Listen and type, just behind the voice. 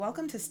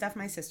Welcome to Stuff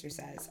My Sister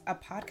Says, a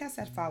podcast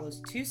that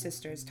follows two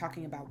sisters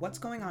talking about what's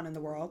going on in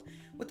the world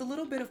with a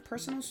little bit of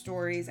personal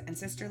stories and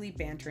sisterly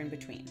banter in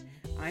between.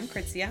 I'm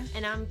Kritzia.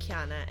 And I'm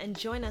Kiana, and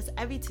join us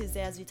every Tuesday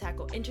as we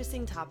tackle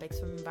interesting topics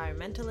from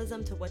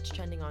environmentalism to what's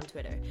trending on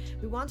Twitter.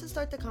 We want to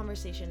start the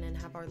conversation and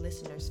have our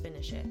listeners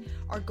finish it.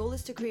 Our goal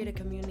is to create a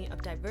community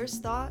of diverse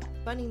thought,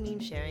 funny meme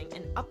sharing,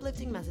 and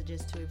uplifting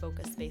messages to evoke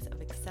a space of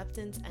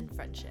acceptance and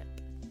friendship.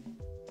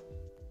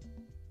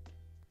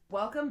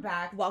 Welcome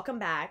back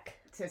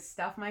to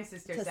Stuff My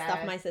Sister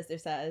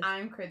Says.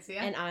 I'm Kritzia.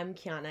 And I'm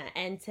Kiana.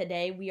 And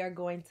today we are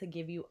going to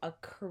give you a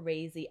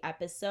crazy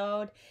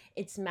episode.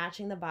 It's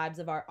matching the vibes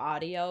of our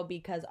audio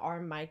because our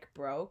mic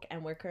broke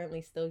and we're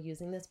currently still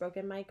using this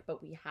broken mic,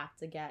 but we have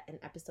to get an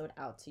episode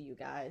out to you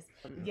guys.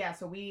 Yeah,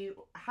 so we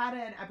had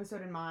an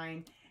episode in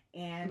mind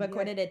and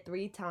recorded it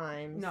 3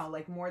 times. No,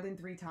 like more than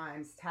 3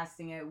 times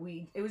testing it.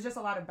 It was just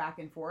a lot of back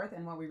and forth,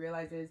 and what we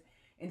realized is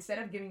instead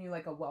of giving you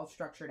like a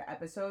well-structured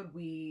episode,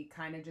 we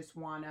kind of just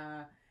want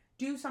to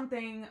do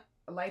something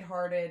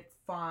lighthearted,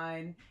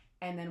 fun,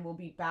 and then we'll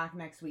be back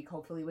next week,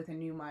 hopefully with a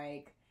new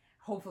mic,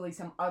 hopefully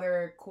some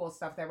other cool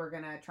stuff that we're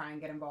going to try and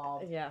get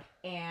involved. Yeah.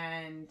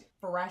 And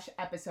fresh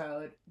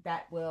episode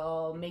that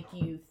will make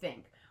you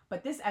think.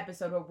 But this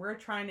episode, what we're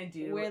trying to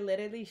do... We're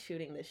literally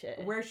shooting the shit.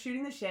 We're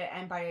shooting the shit,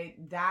 and by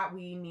that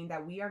we mean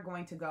that we are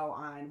going to go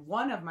on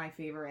one of my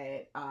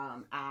favorite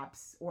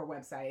apps or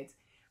websites,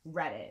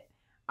 Reddit.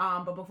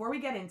 But before we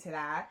get into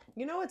that...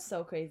 You know what's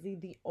so crazy?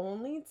 The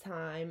only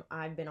time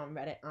I've been on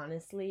Reddit,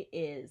 honestly,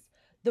 is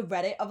the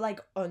Reddit of, like,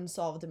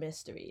 unsolved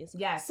mysteries.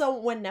 Yes. So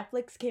when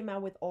Netflix came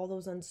out with all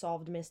those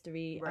unsolved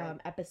mystery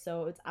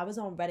episodes, I was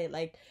on Reddit,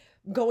 like,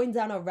 going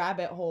down a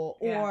rabbit hole.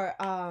 Yeah. Or,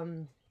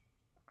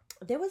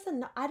 there was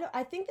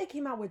I think they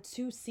came out with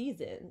 2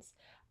 seasons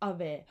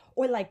of it.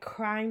 Or, like,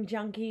 Crime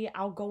Junkie.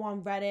 I'll go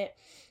on Reddit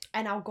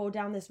and I'll go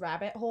down this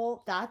rabbit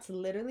hole. That's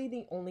literally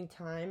the only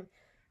time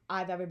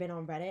I've ever been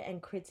on Reddit,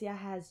 and Kritzia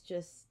has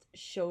just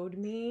showed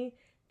me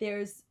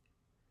there's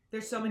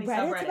so many Reddit's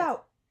subreddits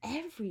about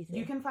everything.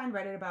 You can find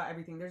Reddit about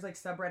everything. There's like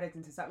subreddits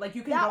into stuff. Like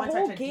you can that go and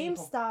whole touch a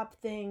GameStop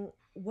thing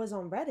was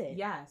on Reddit.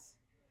 Yes,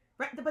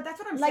 right. But that's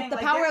what I'm like saying. The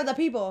power of the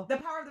people. The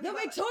power of the people.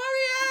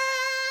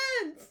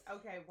 Victorians.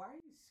 Okay, why are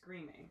you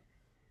screaming?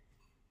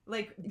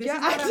 Like You're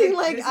acting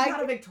like this is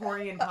not a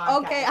Victorian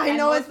podcast. Okay, I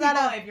know it's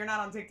not if you're not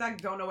on TikTok,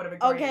 don't know what a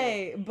Victorian is.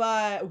 Okay,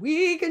 but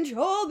we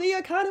control the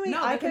economy.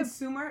 No, the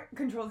consumer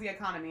controls the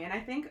economy, and I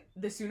think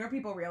the sooner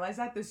people realize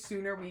that, the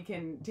sooner we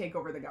can take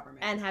over the government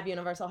and have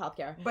universal health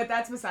care. But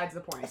that's besides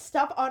the point.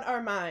 Stuff on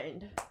our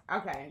mind.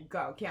 Okay,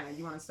 go, Kiana.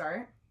 You want to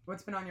start?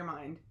 What's been on your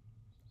mind?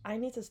 I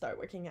need to start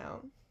working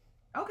out.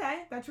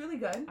 Okay, that's really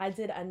good. I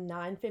did a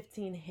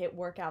 9:15 HIIT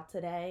workout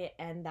today,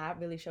 and that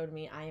really showed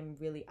me I am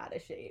really out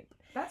of shape.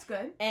 That's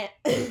good.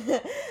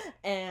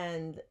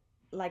 And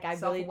like I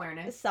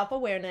self-awareness,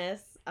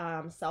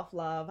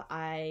 self-love.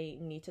 I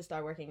need to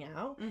start working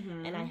out,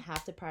 and I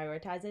have to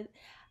prioritize it.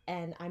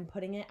 And I'm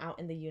putting it out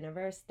in the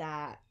universe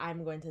that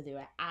I'm going to do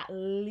it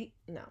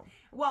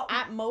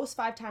at most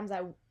 5 times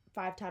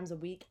a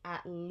week,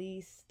 at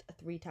least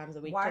 3 times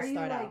a week to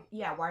start out.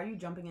 Yeah, why are you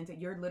jumping into...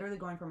 You're literally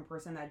going from a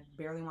person that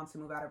barely wants to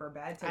move out of her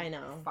bed to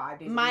 5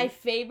 days a week. My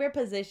favorite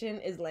position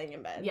is laying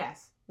in bed.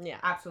 Yes. Yeah.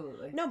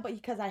 Absolutely. No, but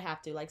because I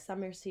have to. Like,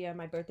 summer's here,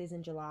 my birthday's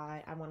in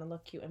July. I want to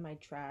look cute in my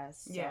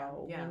dress.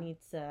 So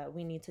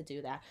we need to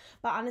do that.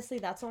 But honestly,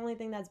 that's the only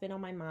thing that's been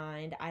on my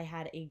mind. I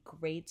had a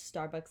great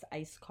Starbucks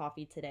iced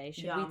coffee today.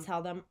 Should we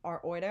tell them our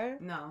order?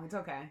 No, it's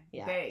okay.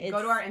 Yeah.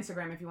 Go to our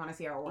Instagram if you want to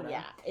see our order.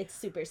 Yeah, it's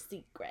super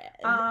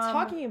secret.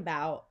 Talking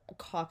about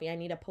coffee, I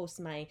need to post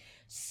my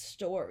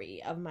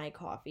story of my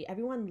coffee.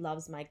 Everyone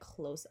loves my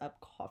close-up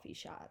coffee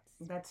shots.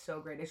 That's so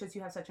great. It's just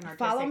you have such an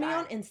artistic Follow me eye.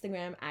 on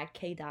Instagram at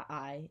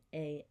k.ianaaa.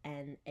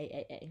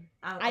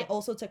 I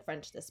also took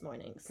French this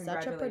morning.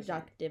 Such a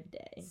productive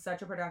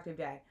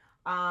day.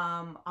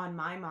 On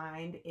my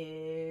mind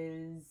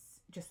is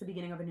just the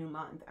beginning of a new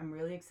month. I'm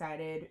really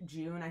excited.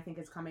 June, I think,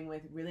 is coming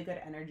with really good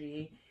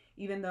energy.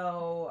 Even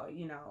though,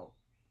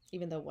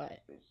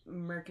 what?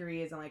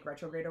 Mercury is in like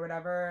retrograde or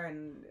whatever,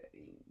 and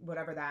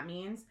whatever that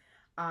means.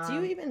 Do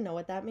you even know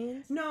what that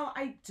means? No,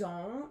 I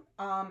don't.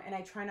 And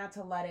I try not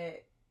to let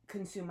it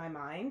consume my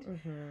mind.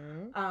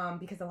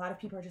 Because a lot of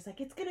people are just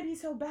like, it's gonna be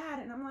so bad,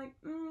 and I'm like,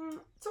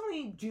 it's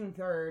only June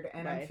 3rd,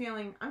 and right. I'm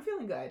feeling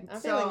good. I'm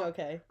feeling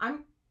okay.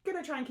 I'm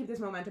gonna try and keep this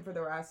momentum for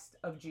the rest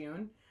of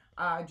June.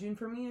 June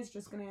for me is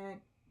just gonna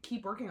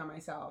keep working on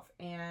myself,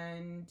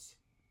 and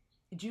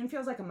June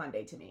feels like a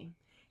Monday to me.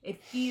 It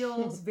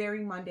feels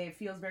very Monday. It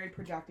feels very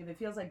productive. It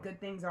feels like good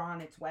things are on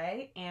its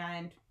way,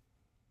 and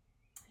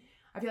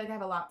I feel like I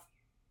have a lot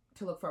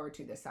to look forward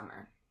to this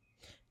summer.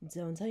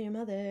 Don't tell your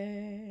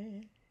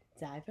mother.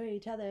 Die for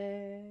each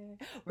other.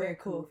 We're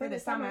cool for the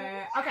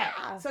summer. Okay,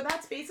 so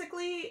that's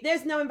basically...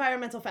 There's no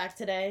environmental fact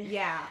today.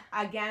 Yeah.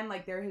 Again,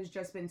 like, there has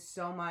just been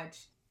so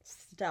much...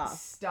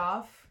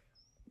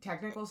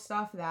 Technical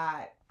stuff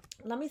that...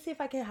 Let me see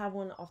if I can have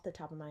one off the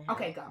top of my head.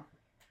 Okay, go.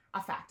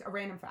 A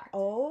random fact.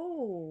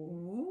 Oh.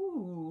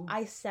 Ooh.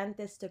 I sent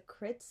this to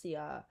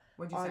Kritzia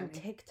What'd you on send me?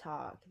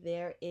 TikTok.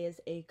 There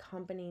is a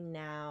company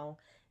now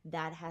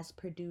that has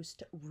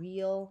produced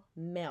real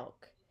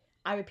milk.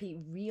 I repeat,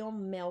 real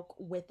milk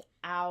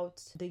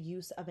without the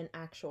use of an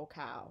actual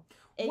cow.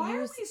 Why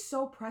are we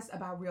so pressed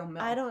about real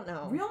milk? I don't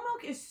know. Real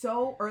milk is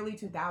so early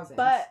 2000s.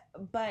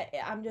 But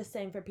I'm just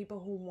saying, for people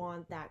who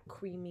want that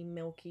creamy,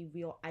 milky,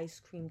 real ice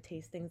cream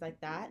taste, things like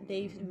that,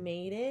 they've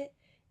made it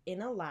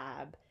in a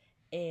lab.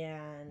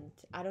 And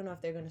I don't know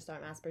if they're going to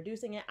start mass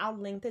producing it. I'll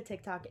link the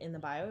TikTok in the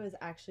bio. It was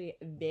actually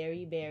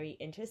very, very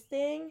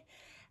interesting.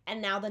 And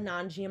now the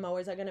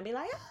non-GMOers are going to be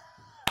like,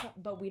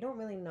 but we don't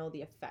really know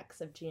the effects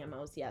of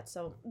GMOs yet.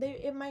 So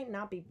it might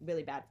not be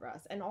really bad for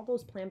us. And all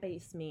those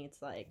plant-based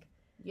meats, like...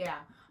 Yeah.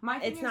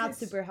 It's not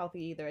super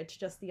healthy either. It's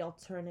just the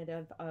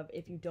alternative of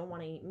if you don't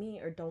want to eat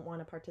meat or don't want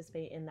to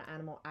participate in the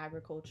animal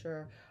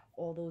agriculture,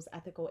 all those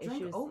ethical issues.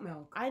 Drink oat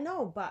milk. I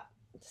know, but...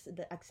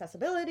 the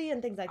accessibility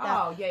and things like that.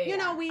 Oh yeah. You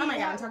know, oh my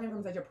god, I'm talking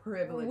from such a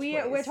privileged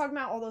place. We're talking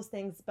about all those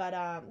things, but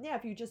yeah,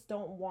 if you just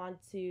don't want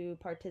to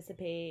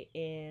participate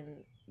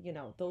in, you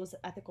know, those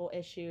ethical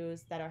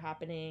issues that are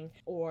happening,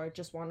 or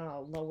just want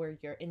to lower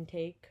your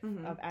intake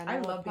of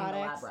animal products. Being a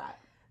lab rat.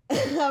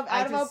 Of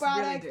animal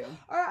products, really do.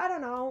 or I don't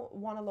know,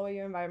 want to lower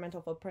your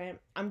environmental footprint.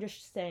 I'm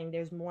just saying,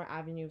 there's more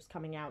avenues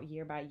coming out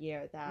year by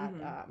year that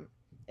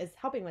is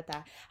helping with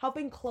that,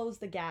 helping close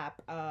the gap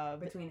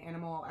of between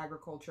animal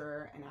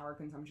agriculture and our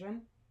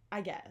consumption, I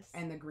guess,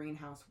 and the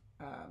greenhouse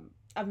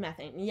of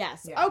methane.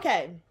 Yes. Yeah.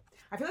 Okay.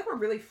 I feel like we're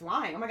really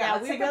flying. Oh my god, Yeah,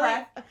 let's take a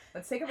breath.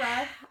 Let's take a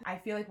breath. I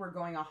feel like we're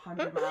going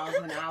 100 miles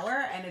an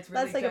hour, and it's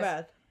really Let's take a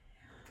breath.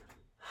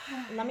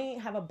 Let me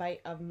have a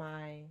bite of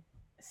my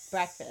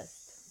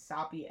breakfast.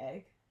 Soppy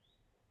egg.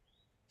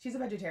 She's a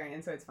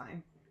vegetarian, so it's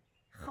fine.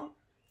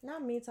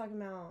 Not me talking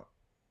about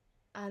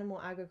animal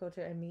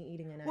agriculture and me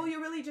eating an egg. Well, you're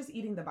really just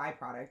eating the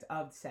byproduct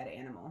of said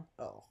animal.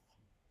 Oh.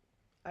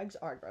 Eggs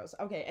are gross.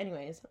 Okay,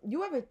 anyways.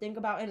 You ever think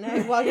about an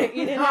egg while you're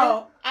eating it?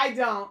 No, I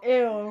don't.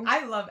 Ew.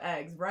 I love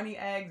eggs. Runny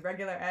eggs,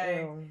 regular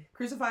egg. Ew.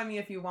 Crucify me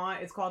if you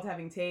want. It's called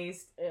having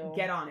taste. Ew.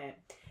 Get on it.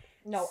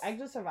 No,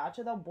 eggs with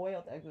sriracha though.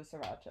 Boiled eggs with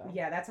sriracha.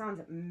 Yeah, that sounds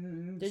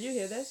Did you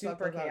hear this?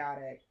 Super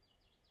chaotic.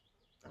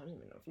 I don't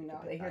even know if you No,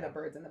 can they pick hear that the up.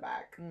 birds in the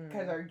back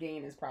because our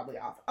gain is probably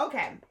off.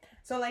 Okay,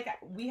 so like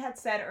we had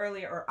said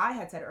earlier, or I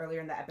had said earlier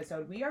in the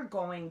episode, we are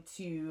going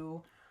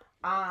to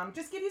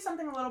just give you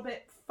something a little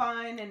bit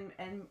fun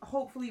and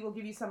hopefully we'll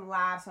give you some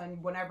laughs on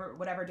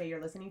whatever day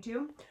you're listening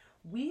to.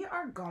 We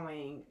are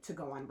going to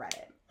go on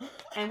Reddit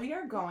and we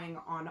are going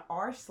on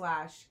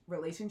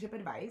r/relationship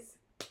advice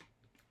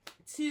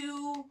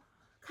to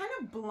kind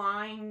of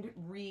blind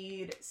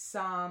read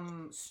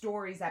some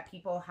stories that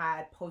people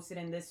had posted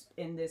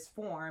in this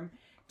form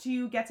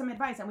to get some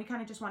advice, and we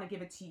kind of just want to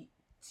give it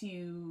to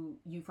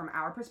you from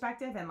our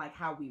perspective and like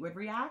how we would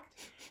react.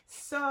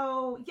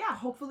 So yeah,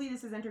 hopefully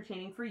this is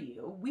entertaining for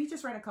you. We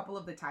just read a couple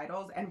of the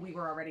titles and we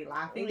were already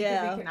laughing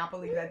because we cannot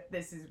believe that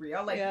this is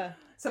real. Like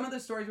some of the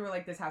stories were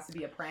like, this has to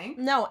be a prank.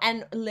 No,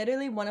 and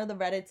literally one of the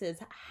Reddits is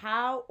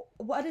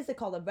what is it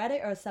called, a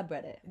Reddit or a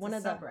subreddit?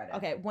 It's a subreddit.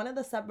 Okay, one of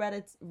the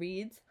subreddits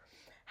reads,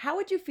 how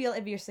would you feel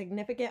if your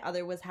significant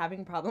other was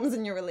having problems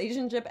in your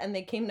relationship and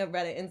they came to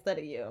Reddit instead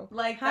of you?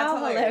 Like, how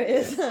that's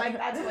hilarious. Like,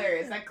 that's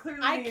hilarious. That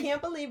clearly... I can't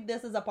believe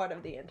this is a part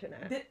of the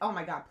internet. Oh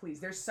my god,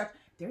 please. There's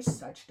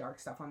such dark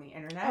stuff on the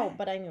internet. Oh,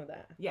 but I knew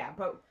that. Yeah,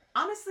 but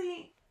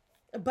honestly...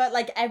 But,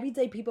 like,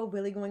 everyday people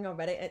really going on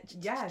Reddit.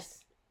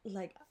 Yes.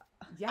 Like,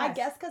 yes. I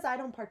guess because I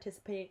don't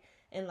participate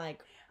in,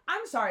 like...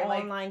 I'm sorry,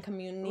 online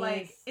communities.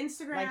 Like,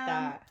 Instagram... Like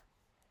that.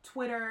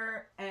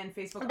 Twitter and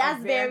Facebook.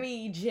 That's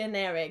very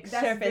generic,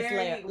 surface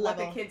level. What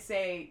the kids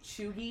say,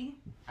 chuggy.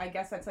 I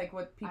guess that's like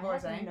what people are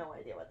saying. I have no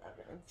idea what that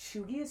means.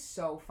 Chuggy is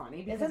so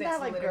funny because isn't that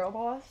like girl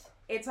boss?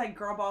 It's like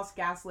girl boss,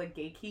 gaslit,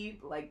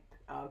 gatekeep. Like,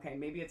 okay,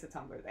 maybe it's a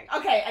Tumblr thing.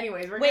 Okay,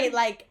 anyways,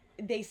 like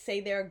they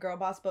say they're a girl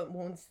boss, but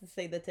won't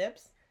say the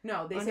tips.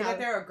 No, they say that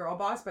they're a girl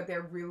boss, but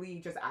they're really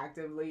just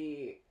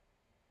actively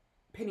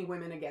pitting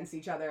women against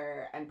each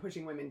other and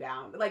pushing women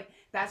down. Like,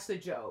 that's the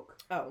joke.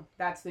 Oh,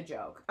 that's the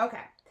joke.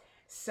 Okay.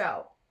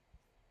 So,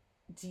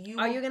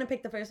 are you going to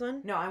pick the first one?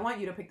 No, I want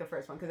you to pick the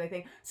first one because I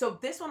think... So,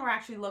 this one we're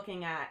actually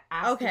looking at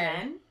Ask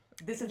Men.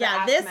 This is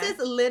is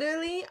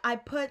literally... I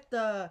put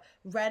the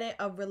Reddit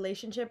of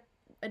relationship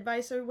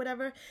advice or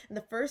whatever, and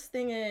the first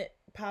thing it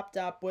popped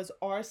up was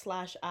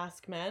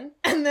r/Ask Men.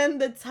 And then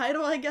the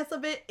title, I guess,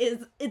 of it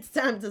is It's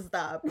Time to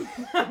Stop.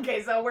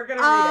 Okay, so we're going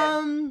to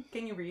read it.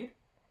 Can you read?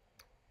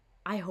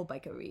 I hope I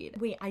can read.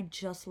 Wait, I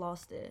just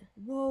lost it.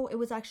 Whoa, it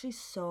was actually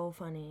so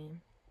funny.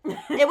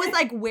 It was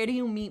like, where do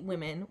you meet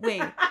women?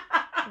 Wait.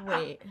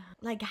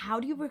 Like, how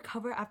do you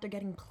recover after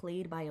getting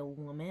played by a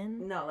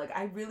woman? No, like,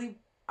 I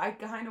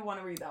kind of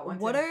want to read that one.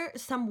 What are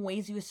some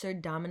ways you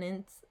assert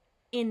dominance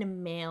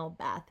in male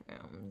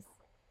bathrooms?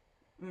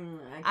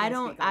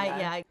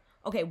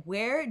 Okay,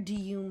 where do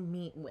you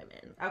meet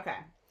women? Okay.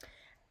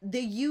 The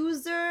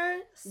user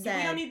said...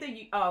 We don't need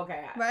the... Oh,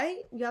 okay. Right?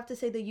 You have to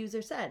say the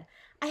user said,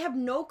 I have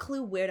no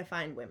clue where to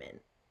find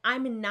women.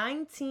 I'm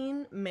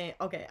 19,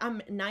 okay,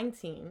 I'm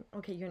 19.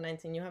 Okay, you're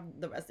 19. You have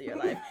the rest of your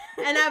life.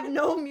 And I have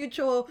no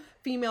mutual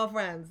female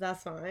friends.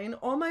 That's fine.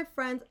 All my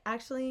friends,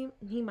 actually,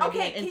 he might be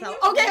an incel.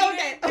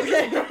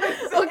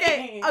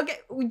 Okay.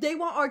 They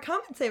want our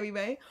commentary,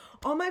 right?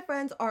 All my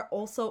friends are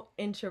also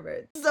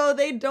introverts. So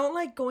they don't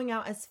like going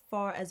out as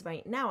far as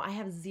right now. I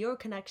have zero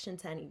connection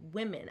to any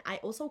women. I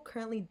also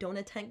currently don't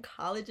attend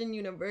college and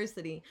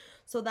university.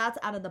 So that's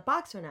out of the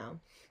box for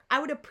now. I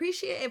would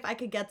appreciate if I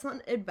could get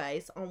some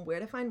advice on where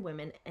to find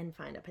women and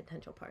find a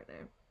potential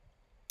partner.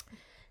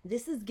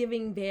 This is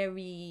giving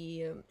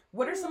very...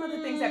 What are some of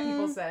the things that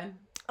people said?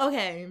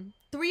 Okay,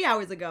 3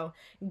 hours ago.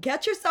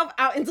 Get yourself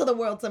out into the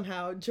world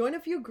somehow. Join a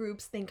few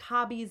groups, think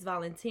hobbies,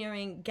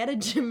 volunteering, get a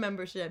gym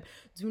membership.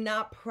 Do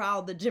not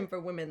prowl the gym for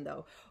women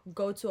though.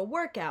 Go to a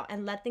workout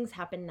and let things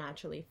happen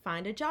naturally.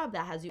 Find a job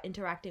that has you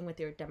interacting with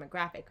your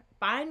demographic.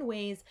 Find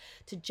ways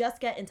to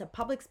just get into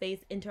public space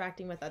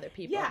interacting with other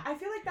people. Yeah, I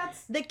feel like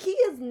that's... The key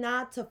is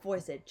not to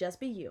force it. Just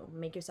be you.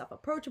 Make yourself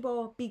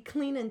approachable. Be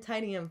clean and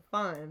tidy and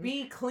fun.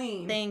 Be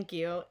clean. Thank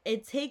you.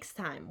 It takes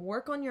time.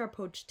 Work on your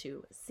approach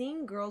too.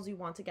 Seeing girls you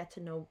want to get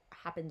to know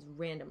happens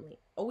randomly.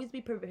 Always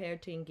be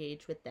prepared to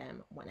engage with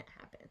them when it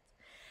happens.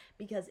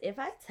 Because if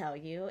I tell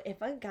you,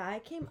 if a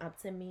guy came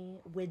up to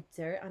me with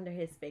dirt under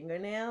his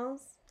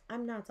fingernails,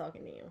 I'm not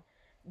talking to you.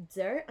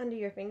 Dirt under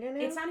your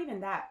fingernails? It's not even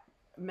that.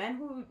 Men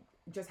who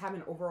just have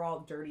an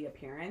overall dirty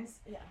appearance.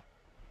 Yeah.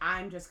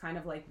 I'm just kind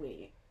of like,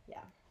 wait. Yeah.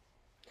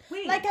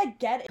 Wait. Like, I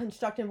get it.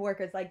 Construction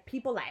workers, like,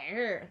 people like,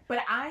 ugh. But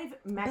I've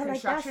met But,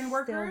 construction like,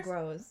 workers. Still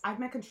gross. I've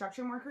met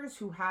construction workers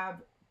who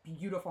have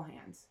beautiful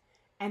hands.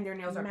 And their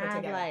nails are put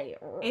together. Like,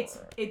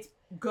 it's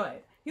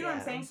good. You know what I'm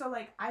Yeah. saying? So,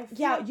 like, I feel...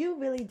 Yeah, you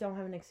really don't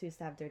have an excuse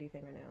to have dirty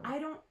fingernails. I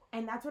don't...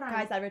 And that's what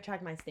Guys, I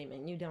retract my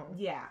statement. You don't.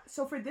 Yeah.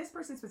 So for this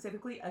person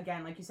specifically,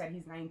 again, like you said,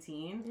 he's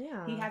 19.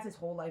 Yeah. He has his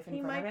whole life in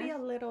He front of him. might be a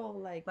little,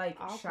 like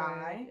awkward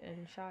shy.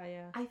 And shy,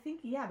 yeah. I think,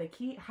 yeah, the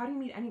key... How do you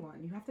meet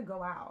anyone? You have to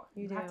go out.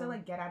 You have to,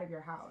 like, get out of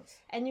your house.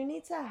 And you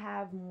need to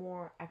have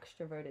more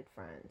extroverted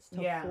friends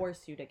to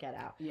force you to get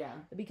out. Yeah.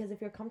 Because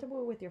if you're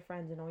comfortable with your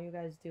friends and all you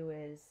guys do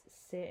is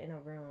sit in a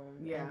room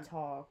and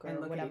talk or and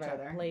look whatever, at each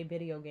other. play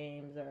video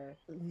games or...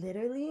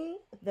 Literally,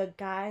 the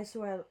guys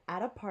who are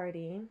at a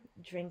party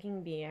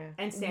drinking beer...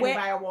 And standing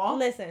by a wall?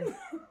 Listen,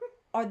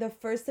 are the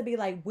first to be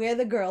like, where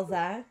the girls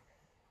at?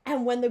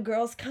 And when the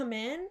girls come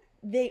in,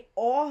 they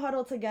all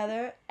huddle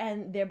together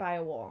and they're by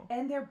a wall.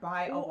 And they're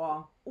by a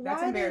wall.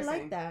 That's Why embarrassing. are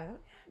they like that?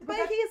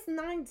 But he's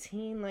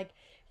 19. Like,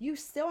 you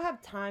still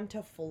have time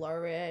to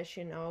flourish,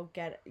 you know,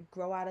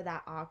 grow out of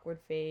that awkward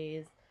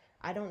phase.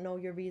 I don't know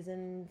your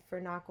reason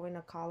for not going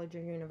to college or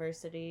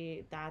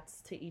university.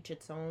 That's to each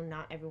its own.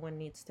 Not everyone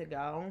needs to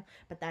go.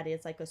 But that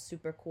is like a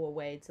super cool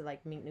way to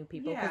like meet new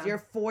people because you're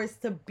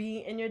forced to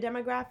be in your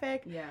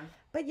demographic. Yeah.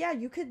 But yeah,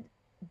 you could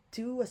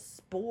do a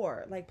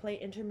sport, like play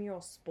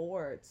intramural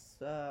sports,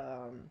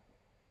 go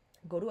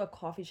to a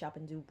coffee shop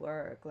and do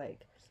work,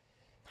 like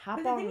hop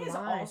online. But the thing is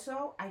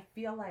also, I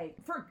feel like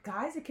for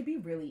guys, it could be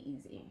really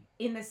easy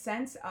in the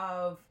sense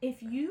of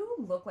if you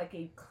look like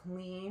a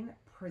clean,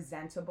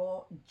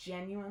 presentable,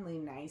 genuinely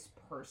nice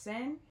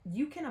person,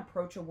 you can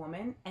approach a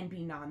woman and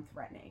be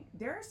non-threatening.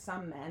 There are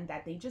some men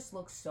that they just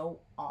look so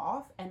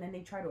off and then they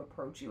try to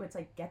approach you. It's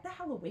like, get the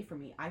hell away from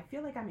me. I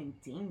feel like I'm in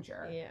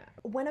danger. Yeah.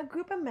 When a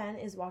group of men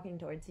is walking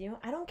towards you,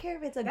 I don't care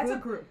if it's That's a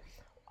group.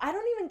 I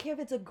don't even care if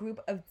it's a group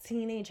of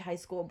teenage high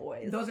school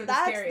boys. Those are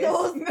the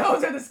scariest.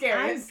 Those are the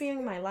scariest. I'm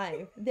fearing my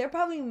life. They're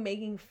probably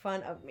making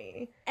fun of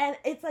me. And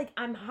it's like,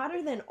 I'm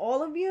hotter than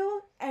all of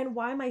you, and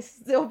why am I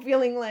still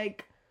feeling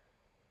like...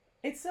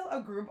 It's still a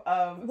group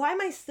of... Why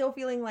am I still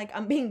feeling like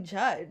I'm being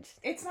judged?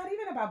 It's not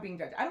even about being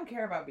judged. I don't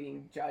care about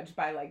being judged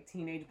by, like,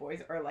 teenage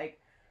boys or, like,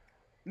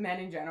 men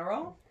in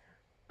general.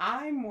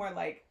 I'm more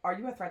like, are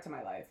you a threat to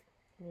my life?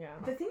 Yeah.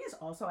 The thing is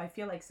also, I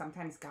feel like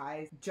sometimes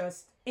guys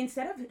just,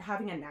 instead of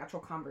having a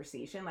natural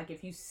conversation, like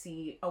if you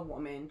see a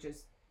woman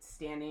just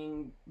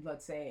standing,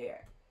 let's say,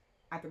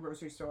 at the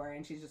grocery store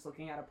and she's just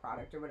looking at a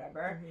product or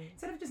whatever,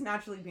 instead of just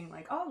naturally being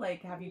like, oh,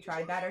 like, have you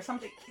tried that or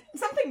something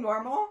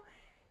normal,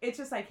 it's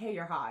just like, hey,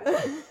 you're hot.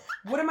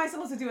 What am I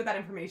supposed to do with that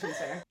information,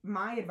 sir?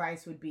 My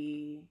advice would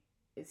be,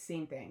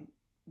 same thing.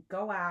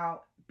 Go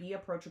out, be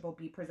approachable,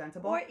 be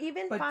presentable. Or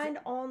even find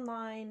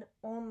online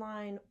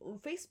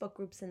Facebook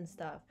groups and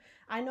stuff.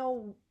 I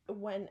know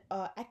when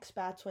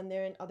expats, when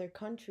they're in other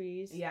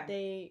countries,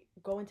 they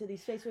go into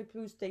these Facebook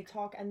groups, they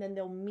talk, and then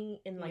they'll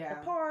meet in like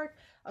the park,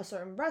 a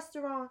certain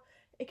restaurant.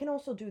 It can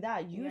also do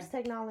that. Use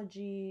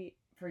technology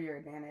for your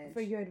advantage.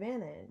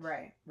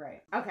 Right.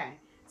 Okay.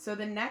 So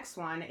the next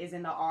one is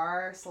in the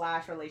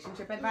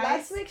R/relationship advice.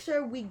 Let's make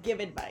sure we give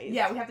advice.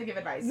 Yeah, we have to give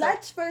advice.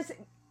 Let's first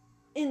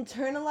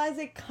internalize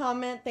it,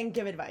 comment, then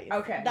give advice.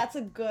 Okay. That's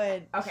a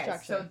good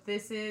structure. So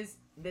this is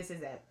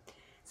it.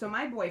 So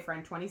my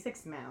boyfriend,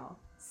 26 male,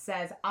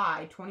 says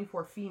I,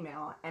 24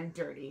 female, am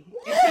dirty.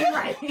 Is he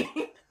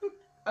right?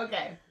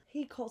 Okay.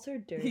 He calls her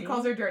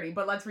dirty.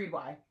 But let's read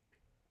why.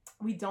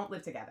 We don't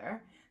live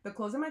together. The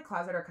clothes in my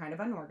closet are kind of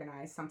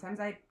unorganized.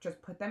 Sometimes I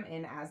just put them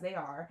in as they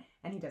are,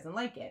 and he doesn't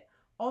like it.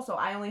 Also,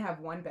 I only have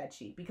one bed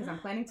sheet because I'm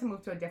planning to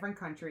move to a different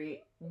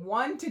country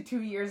 1 to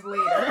 2 years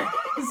later.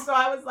 So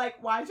I was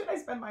like, why should I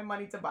spend my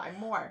money to buy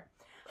more?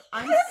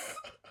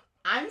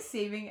 I'm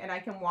saving and I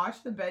can wash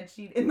the bed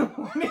sheet in the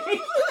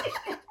morning.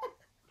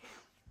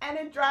 And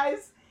it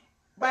dries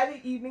by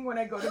the evening when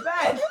I go to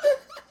bed.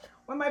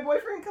 When my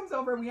boyfriend comes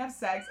over, we have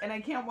sex and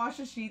I can't wash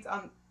the sheets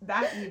on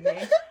that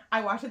evening.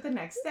 I wash it the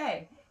next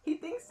day. He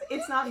thinks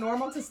it's not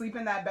normal to sleep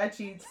in that bed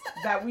sheets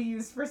that we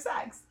use for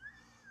sex.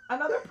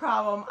 Another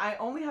problem, I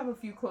only have a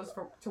few clothes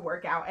to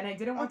work out, and I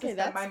didn't want to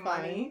spend my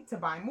money to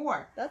buy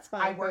more. That's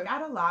fine. I work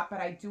out a lot, but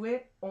I do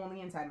it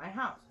only inside my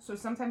house. So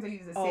sometimes I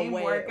use the same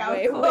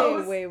workout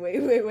clothes.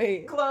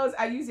 Wait. Clothes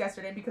I used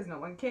yesterday because no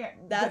one cared.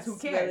 That's who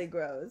cares? really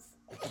gross.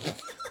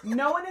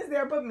 No one is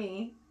there but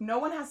me. No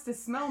one has to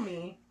smell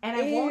me, and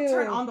I won't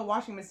turn on the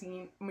washing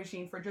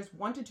machine for just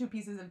 1 to 2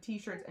 pieces of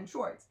t-shirts and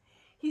shorts.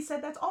 He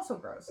said that's also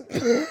gross.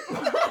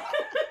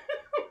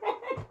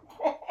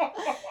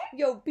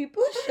 Yo,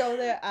 people show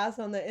their ass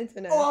on the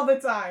internet all the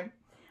time.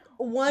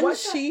 One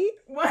sheet.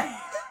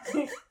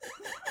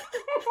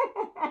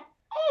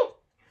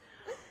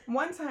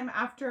 One time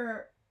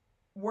after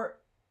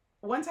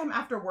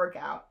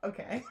workout,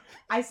 okay,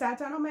 I sat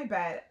down on my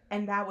bed,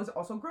 and that was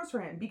also gross for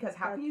him because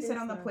how can you sit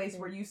on the place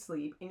where you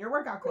sleep in your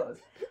workout clothes?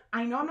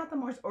 I know I'm not the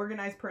most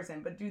organized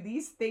person, but do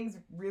these things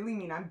really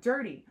mean I'm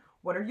dirty?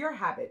 What are your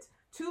habits?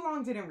 Too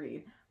long didn't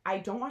read. I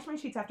don't wash my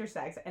sheets after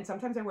sex, and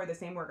sometimes I wear the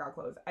same workout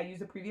clothes I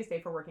used the previous day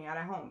for working out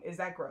at home. Is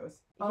that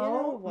gross? You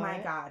know what? My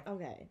God.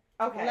 Okay.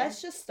 Okay.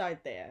 Let's just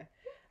start there.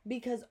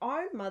 Because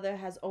our mother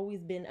has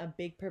always been a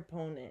big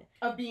proponent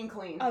of being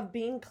clean.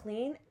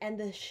 And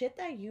the shit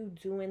that you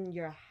do in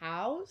your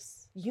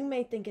house, you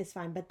may think is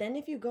fine. But then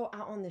if you go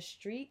out on the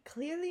street,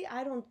 clearly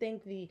I don't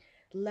think the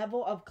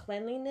level of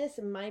cleanliness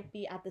might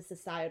be at the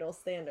societal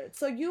standard.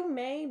 So you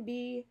may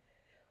be,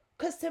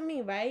 because to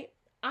me, right?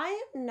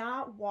 I am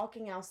not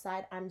walking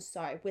outside, I'm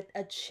sorry, with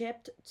a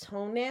chipped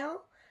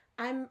toenail.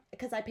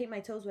 Because I paint my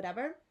toes,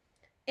 whatever.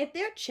 If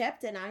they're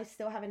chipped and I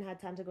still haven't had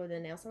time to go to the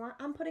nail salon,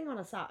 I'm putting on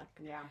a sock.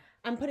 Yeah.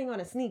 I'm putting on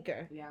a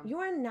sneaker. Yeah. You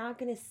are not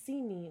going to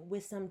see me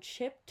with some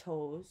chipped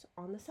toes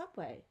on the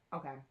subway.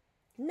 Okay.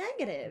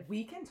 Negative.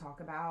 I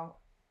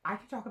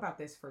could talk about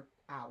this for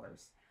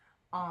hours.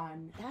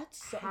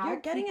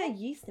 You're getting a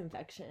yeast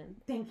infection.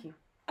 Thank you.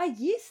 A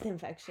yeast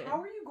infection.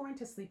 How are you going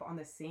to sleep on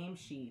the same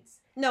sheets?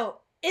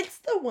 No, it's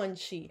the one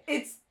sheet.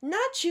 It's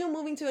not you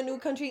moving to a new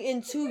country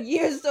in 2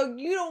 years, so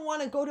you don't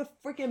want to go to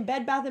freaking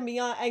Bed Bath &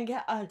 Beyond and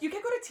get a... You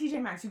can go to TJ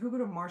Maxx, you could go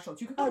to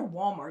Marshalls, you could go to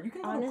Walmart, you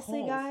can go to Kohl's.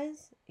 Honestly,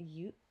 guys,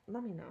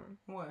 let me know.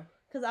 What?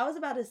 Because I was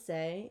about to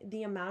say,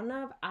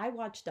 I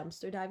watch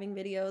dumpster diving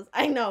videos.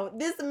 I know,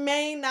 this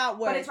may not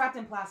work. But it's wrapped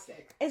in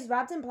plastic. It's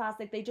wrapped in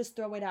plastic. They just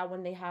throw it out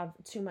when they have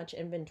too much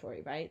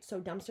inventory, right? So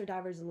dumpster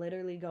divers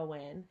literally go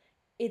in.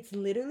 It's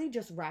literally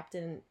just wrapped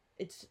in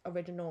its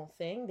original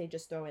thing. They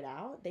just throw it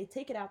out. They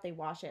take it out, they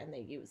wash it, and they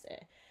use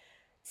it.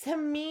 To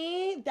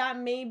me, that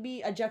may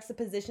be a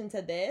juxtaposition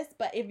to this,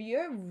 but if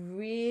you're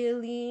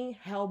really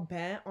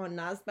hell-bent on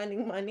not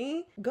spending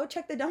money, go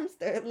check the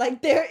dumpster.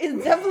 Like, there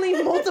is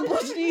definitely multiple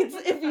sheets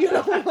if you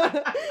don't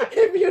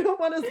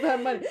want to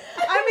spend money.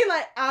 I mean,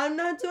 like, I'm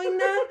not doing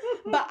that,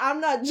 but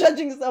I'm not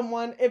judging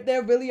someone if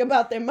they're really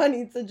about their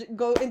money to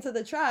go into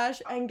the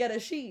trash and get a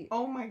sheet.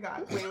 Oh my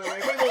God.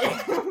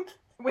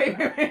 Wait.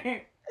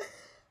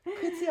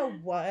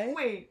 Pitsia, what?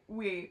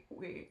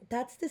 Wait.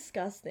 That's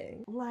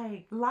disgusting.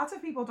 Like, lots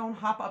of people don't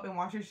hop up and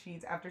wash their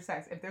sheets after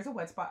sex. If there's a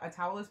wet spot, a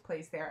towel is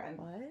placed there,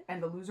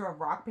 and the loser of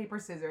rock, paper,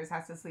 scissors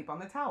has to sleep on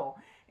the towel.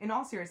 In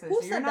all seriousness,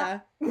 Who said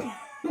that?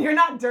 You're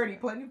not dirty.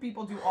 Plenty of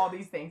people do all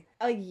these things.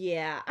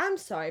 Yeah, I'm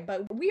sorry,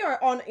 but we are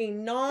on a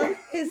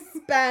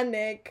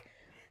non-Hispanic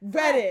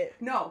Reddit.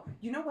 No,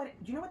 you know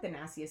what the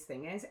nastiest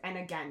thing is? And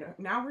again,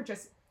 now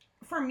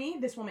for me,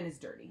 this woman is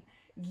dirty.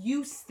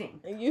 You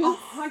stink.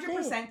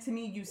 100% to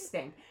me, you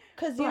stink.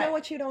 Because you know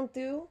what you don't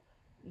do?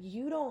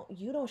 You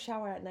don't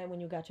shower at night when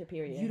you got your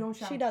period. You don't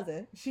shower. She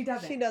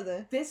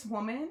doesn't. This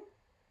woman,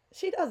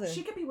 she doesn't.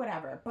 She could be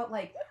whatever, but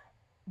like,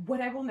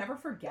 what I will never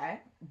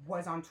forget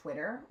was on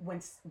Twitter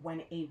when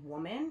a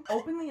woman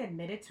openly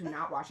admitted to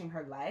not washing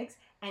her legs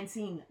and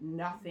seeing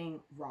nothing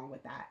wrong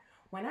with that.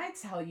 When I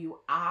tell you,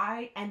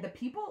 and the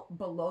people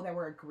below that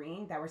were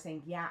agreeing, that were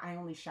saying, yeah, I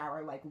only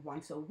shower like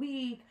once a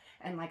week,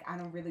 and like I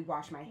don't really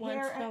wash my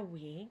hair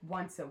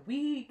once a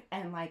week,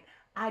 and like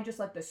I just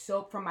let the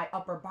soap from my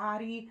upper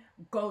body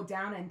go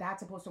down, and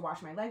that's supposed to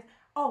wash my legs.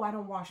 Oh, I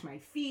don't wash my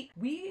feet.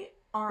 We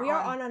are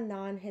on a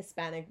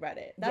non-Hispanic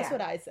Reddit. That's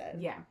what I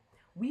said. Yeah.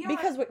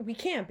 Because we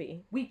can't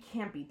be. We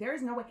can't be. There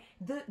is no way.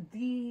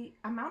 The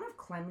amount of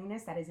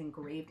cleanliness that is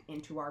engraved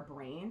into our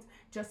brains,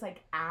 just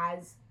like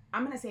as...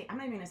 I'm not even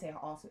going to say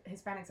all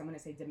Hispanics, I'm going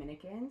to say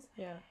Dominicans.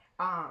 Yeah.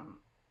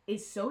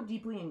 Is so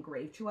deeply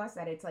engraved to us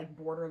that it's like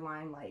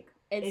borderline, like...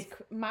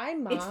 My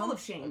mom... It's full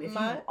of shame if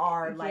you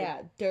are like...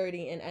 Yeah,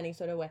 dirty in any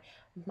sort of way.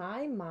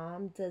 My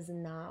mom does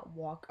not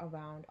walk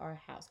around our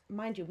house.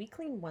 Mind you, we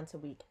clean once a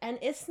week. And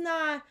it's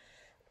not,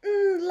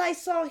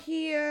 Lysol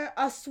here,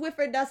 a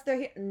Swiffer duster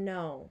here.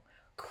 No.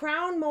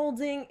 crown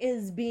molding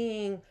is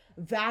being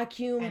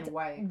vacuumed,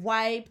 and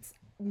wiped,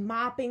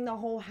 mopping the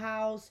whole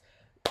house,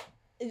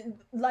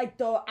 like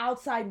the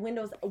outside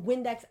windows,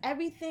 Windex,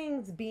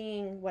 everything's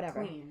being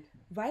whatever. cleaned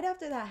Right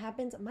after that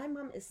happens, my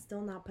mom is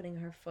still not putting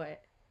her foot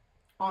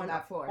on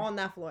that floor. On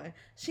that floor.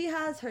 She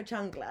has her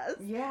chanclas.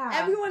 Yeah.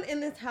 Everyone in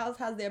this house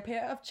has their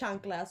pair of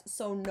chanclas,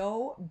 so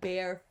no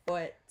bare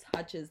foot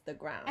touches the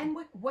ground. And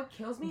what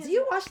kills me is... Do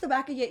you wash the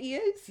back of your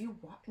ears?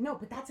 No,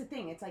 but that's the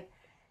thing. It's like...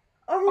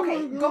 Oh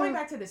okay, going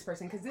back to this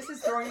person, because this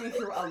is throwing me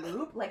through a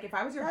loop. Like, if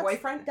I was your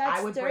boyfriend,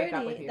 I would break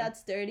up with you.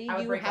 That's dirty. I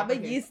would You break have up a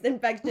with you. yeast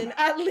infection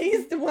at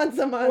least once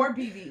a month. Or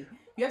BV.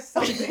 You have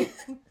something.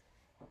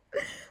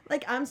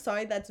 Like, I'm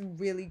sorry, that's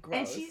really gross.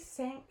 And she's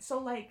saying... So,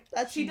 like,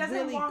 That's she doesn't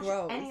really wash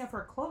gross. any of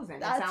her clothes in,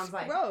 That's it sounds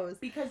like. gross.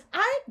 Because...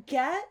 I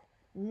get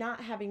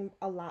not having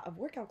a lot of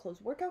workout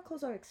clothes. Workout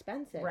clothes are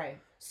expensive. Right.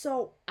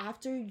 So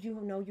after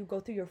you go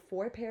through your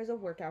 4 pairs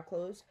of workout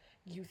clothes,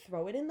 you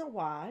throw it in the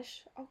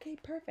wash. Okay,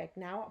 perfect.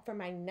 Now for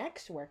my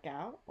next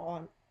workout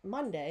on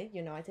Monday,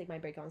 I take my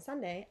break on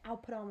Sunday, I'll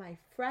put on my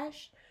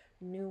fresh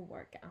new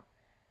workout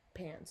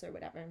pants or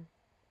whatever.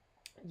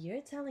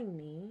 You're telling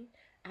me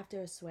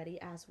after a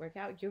sweaty ass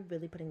workout, you're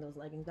really putting those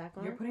leggings back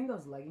on? You're putting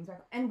those leggings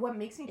back on. And what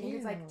makes me think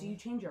is, like, do you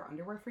change your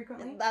underwear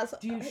frequently?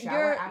 Do you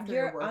shower after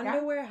your workout? Your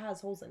underwear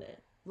has holes in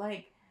it.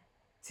 Like,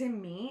 to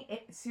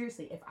me,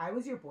 seriously, if I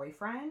was your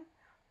boyfriend,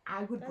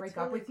 I would break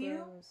up with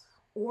you,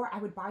 or I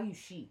would buy you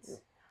sheets.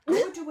 I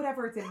would do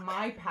whatever it's in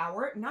my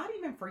power, not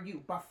even for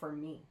you, but for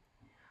me.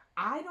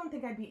 I don't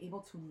think I'd be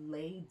able to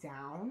lay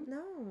down.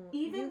 No.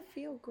 Even you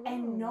feel gross.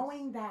 And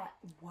knowing that,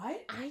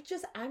 what? I'm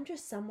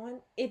just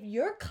someone, if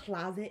your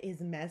closet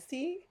is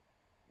messy,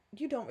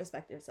 you don't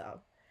respect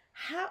yourself.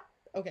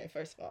 Okay,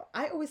 first of all,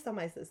 I always tell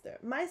my sister,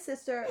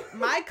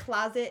 my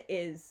closet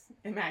is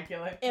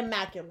immaculate.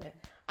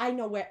 I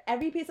know where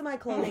every piece of my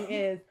clothing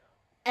is,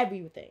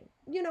 everything.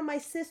 My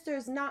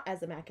sister's not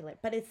as immaculate,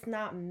 but it's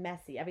not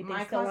messy.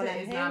 Everything's still on a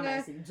hanger. My closet is not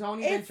messy. Don't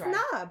even try.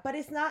 It's not, but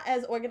it's not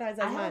as organized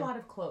as mine. I have a lot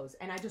of clothes,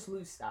 and I just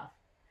lose stuff.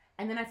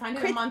 And then I find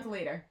it a month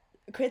later.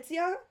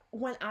 Kritzia,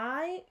 when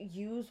I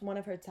use one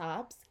of her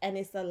tops, and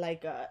it's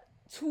a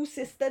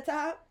two-sister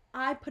top,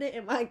 I put it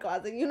in my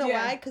closet. You know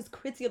why? Because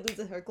Kritzia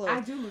loses her clothes.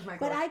 I do lose my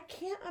clothes. But I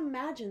can't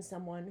imagine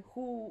someone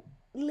who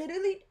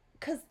literally...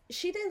 Because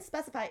she didn't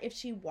specify if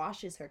she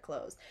washes her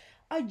clothes.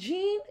 A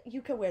jean,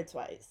 you can wear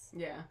twice.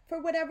 Yeah.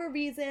 For whatever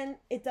reason,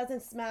 it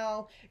doesn't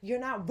smell. You're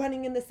not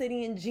running in the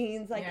city in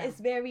jeans. It's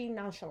very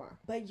nonchalant.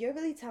 But you're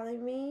really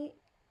telling me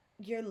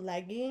your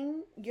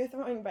legging, you're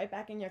throwing right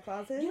back in your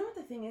closet? You know what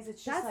the thing is?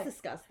 It's just That's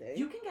disgusting.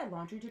 You can get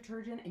laundry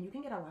detergent, and you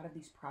can get a lot of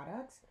these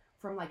products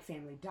from, like,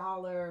 Family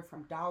Dollar,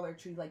 from Dollar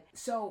Tree.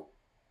 So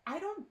I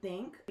don't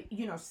think,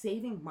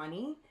 saving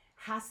money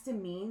has to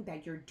mean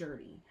that you're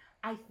dirty.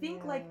 I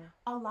think,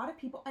 a lot of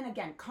people, and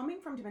again,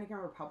 coming from Dominican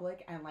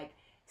Republic and,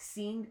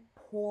 seeing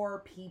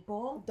poor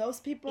people. Those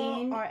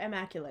people are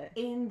immaculate.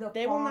 In the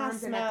they farms will not and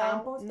the smell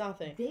campos,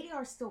 nothing. They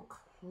are still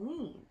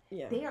clean.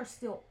 Yeah. They are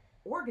still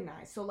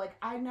organized. So,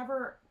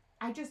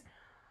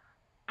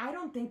 I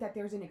don't think that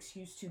there's an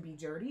excuse to be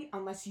dirty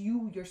unless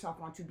you yourself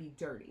want to be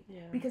dirty.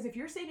 Yeah. Because if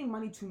you're saving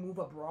money to move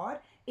abroad,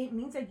 it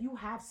means that you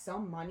have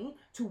some money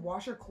to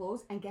wash your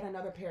clothes and get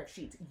another pair of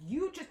sheets.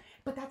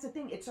 But that's the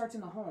thing, it starts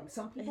in the home.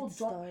 Some people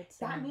don't.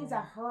 That means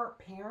that her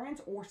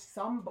parents or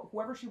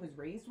whoever she was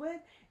raised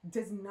with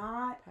does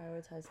not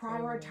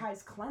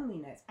prioritize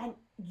cleanliness. And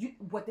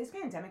what this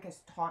pandemic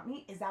has taught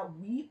me is that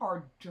we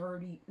are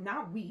dirty.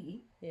 Not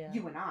we,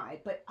 you and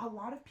I, but a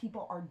lot of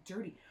people are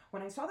dirty.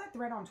 When I saw that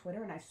thread on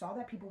Twitter and I saw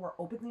that people were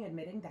openly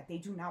admitting that they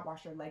do not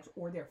wash their legs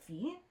or their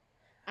feet,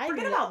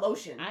 forget about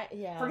lotion.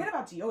 Forget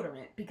about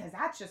deodorant, because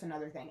that's just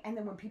another thing. And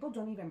then when people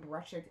don't even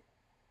brush their...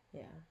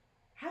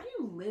 How do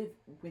you live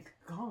with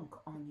gunk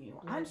on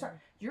you? Yeah. I'm sorry.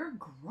 You're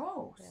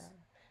gross. Yeah.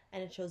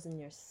 And it shows in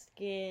your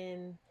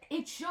skin.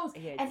 It shows.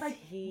 And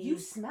you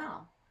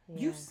smell. Yeah.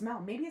 You smell.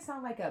 Maybe it's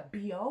not like a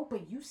BO,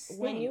 but you stink.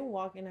 When you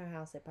walk in her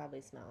house, it probably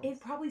smells. It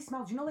probably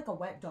smells. Like a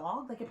wet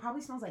dog? It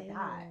probably smells like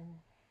that.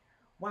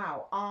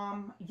 Wow.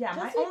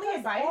 My only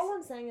advice... All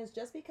I'm saying is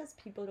just because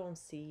people don't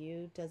see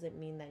you doesn't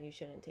mean that you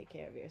shouldn't take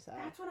care of yourself.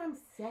 That's what I'm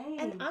saying.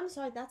 And I'm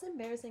sorry, that's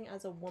embarrassing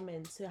as a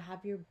woman to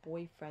have your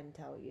boyfriend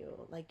tell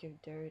you, you're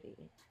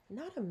dirty.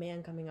 Not a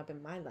man coming up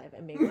in my life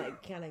and being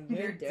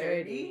you're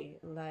dirty.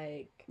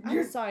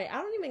 I'm sorry, I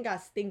don't even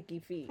got stinky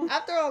feet.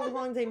 After a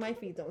long day, my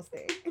feet don't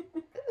stink.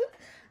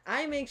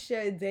 I make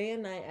sure day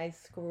and night I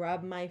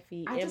scrub my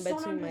feet in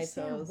between my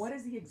toes. What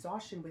is the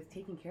exhaustion with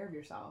taking care of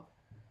yourself?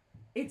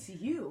 It's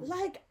you.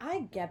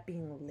 I get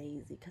being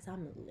lazy because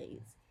I'm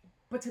lazy.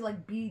 But to,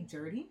 be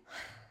dirty?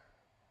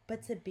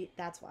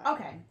 That's why.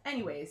 Okay.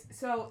 Anyways,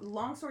 so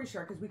long story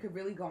short, because we could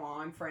really go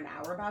on for an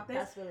hour about this.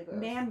 That's really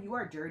gross. Ma'am, you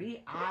are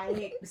dirty.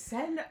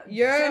 Send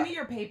me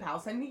your PayPal.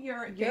 Send me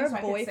your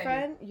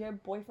boyfriend. Your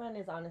boyfriend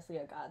is honestly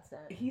a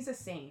godsend. He's a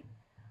saint.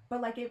 But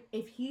like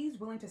if he's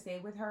willing to stay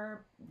with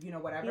her, you know,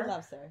 whatever. He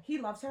loves her. He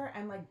loves her,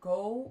 and like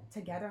go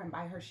together and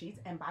buy her sheets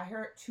and buy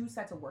her 2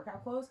 sets of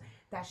workout clothes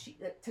that she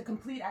to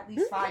complete at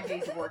least 5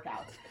 days of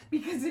workouts,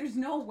 because there's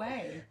no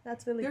way.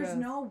 That's really There's gross.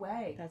 no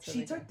way. That's really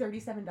Sheets are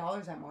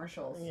 $37 at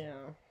Marshall's. Yeah.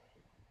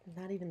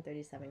 Not even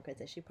 37, Chris.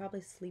 She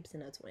probably sleeps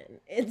in a twin.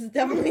 It's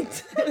definitely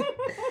it's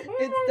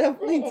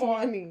definitely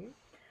 20.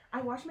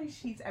 I wash my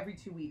sheets every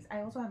 2 weeks.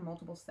 I also have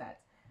multiple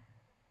sets.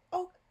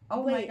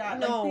 Oh my God.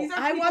 No, like, these are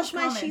I wash people's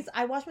my comments. sheets.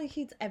 I wash my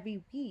sheets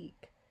every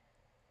week.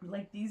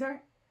 Like, these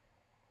are,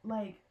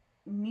 like,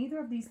 neither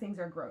of these things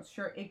are gross.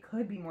 Sure, it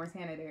could be more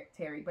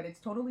sanitary, but it's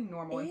totally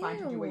normal and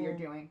fine to do what you're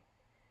Ew. doing.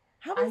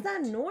 How is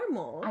that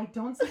normal? I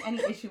don't see any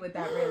issue with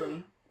that,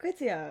 really.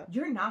 Kritia.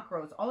 You're not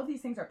gross. All of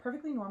these things are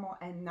perfectly normal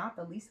and not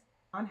the least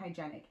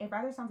unhygienic. It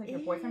rather sounds like your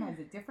boyfriend has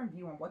a different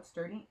view on what's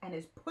dirty and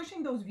is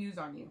pushing those views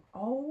on you.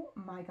 Oh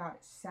my God.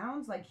 It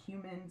sounds like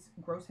humans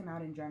gross him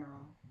out in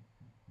general.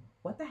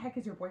 What the heck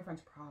is your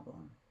boyfriend's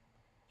problem?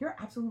 You're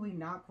absolutely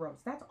not gross.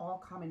 That's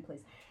all commonplace.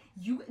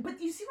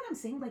 But you see what I'm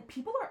saying? Like,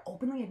 people are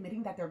openly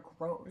admitting that they're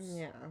gross.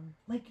 Yeah.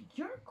 Like,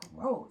 you're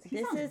gross. He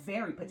sounds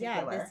very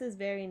particular. Yeah, this is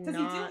very Does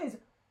not... he do his...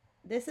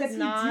 This Does is he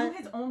not... do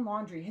his own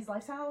laundry? His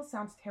lifestyle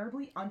sounds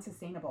terribly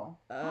unsustainable.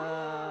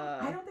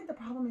 I don't think the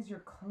problem is your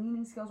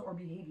cleaning skills or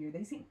behavior.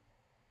 They seem...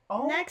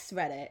 Oh, Next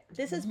Reddit.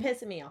 This is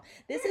pissing me off.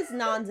 This is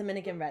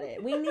non-Dominican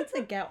Reddit. We need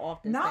to get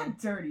off this not thing.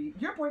 dirty.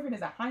 Your boyfriend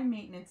is a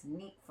high-maintenance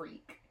neat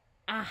freak.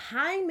 A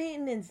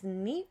high-maintenance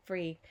neat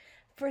freak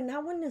for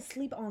not wanting to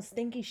sleep on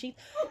stinky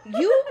sheets.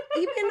 You,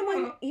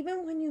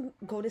 even when you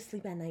go to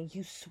sleep at night,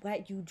 you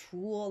sweat, you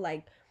drool,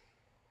 like,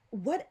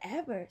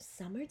 whatever.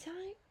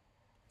 Summertime,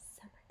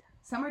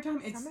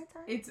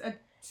 It's a 2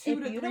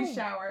 If to you 3 don't-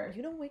 shower.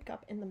 You don't wake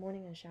up in the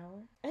morning and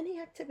shower. Any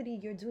activity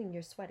you're doing,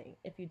 you're sweating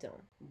if you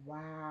don't.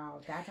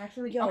 Wow, that's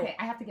actually... Yo, okay,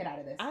 I have to get out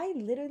of this. I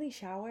literally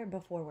shower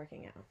before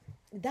working out.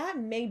 That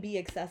may be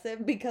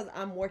excessive because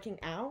I'm working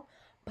out,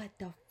 but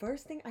the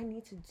first thing I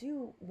need to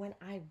do when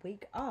I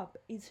wake up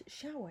is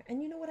shower.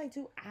 And you know what I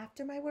do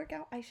after my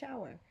workout? I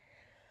shower.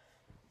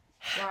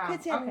 Wow.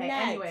 Kritia, Okay,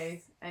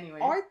 next.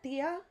 anyways. Our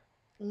Thea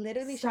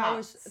literally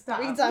showers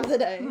Stop. 3 times a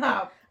day.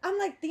 Stop. I'm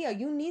like, Thea,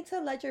 you need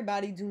to let your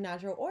body do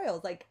natural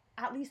oils, like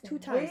at least 2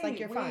 times, like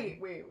you're fine.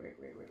 Wait.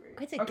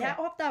 Kritia, get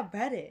off that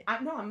Reddit.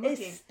 I'm It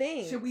looking.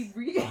 stinks. Should we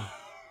read?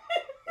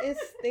 It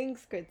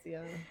stinks,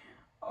 Kritia.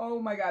 Oh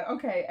my God.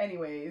 Okay,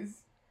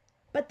 anyways.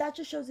 But that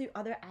just shows you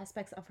other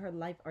aspects of her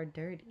life are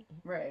dirty.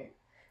 Right.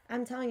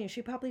 I'm telling you,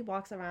 she probably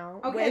walks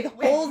around Okay, with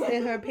wait. holes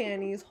in her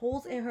panties,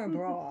 holes in her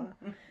bra.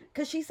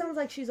 Because she sounds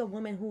like she's a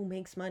woman who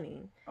makes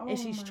money. And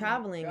she's my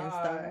traveling and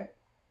stuff. God.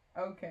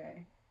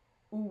 Okay.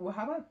 Ooh,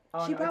 how about...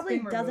 Oh, She no, it's probably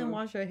been doesn't removed.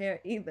 wash her hair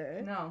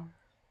either. No.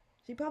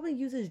 She probably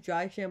uses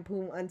dry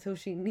shampoo until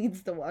she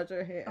needs to wash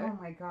her hair. Oh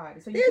my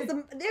God. So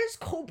you There's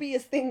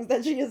copious things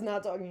that she is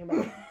not talking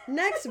about.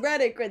 Next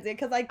Reddit, Kritia,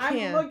 because I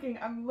can't.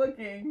 I'm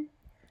looking.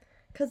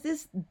 Because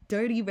this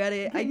dirty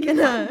Reddit, I Can you tell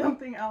me cannot.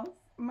 something else?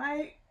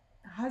 My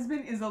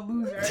husband is a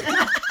loser.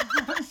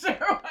 I'm not sure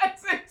what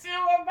to do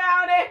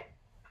about it.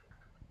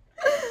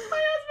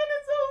 My husband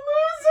is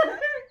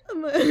a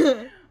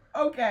loser.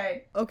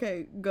 Okay.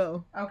 Okay,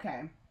 go.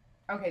 Okay.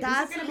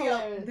 That's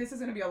this is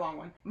gonna be a long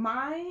one.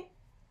 My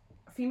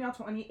female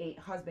 28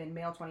 husband,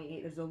 male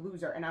 28, is a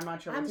loser, and I'm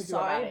not sure what I'm to do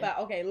sorry, about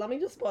but okay, let me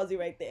just pause you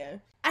right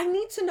there. I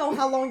need to know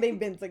how long they've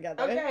been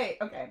together. it.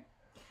 Okay.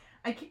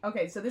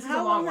 Okay, so this is a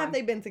How long long one. have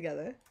they been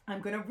together? I'm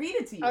gonna read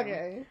it to you.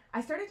 Okay.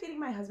 I started dating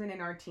my husband in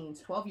our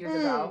teens 12 years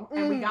ago,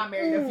 and we got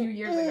married a few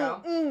years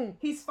ago.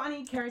 He's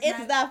funny, charismatic.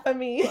 It's that for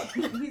me.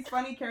 He's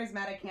funny,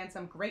 charismatic,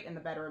 handsome, great in the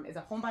bedroom, is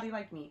a homebody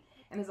like me,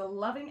 and is a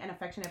loving and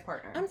affectionate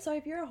partner. I'm sorry,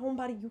 if you're a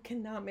homebody, you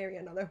cannot marry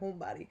another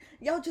homebody.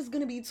 Y'all just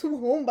gonna be 2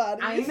 homebodies.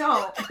 I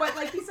know, but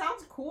like he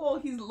sounds cool.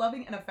 He's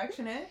loving and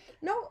affectionate.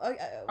 No.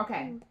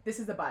 Okay, this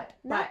is the but.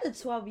 Not the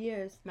 12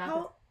 years.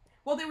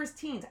 Well, there was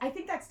teens. I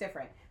think that's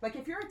different. Like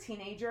if you're a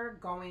teenager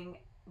going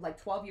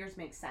like 12 years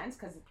makes sense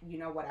because you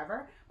know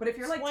whatever. But if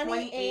you're like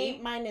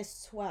 28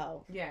 minus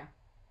 12. Yeah.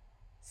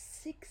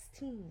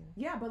 16.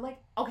 Yeah, but like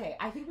okay,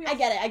 I think we. I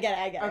get it.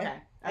 Okay.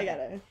 I get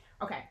it.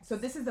 Okay, so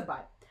this is the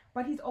but.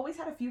 But he's always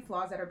had a few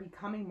flaws that are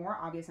becoming more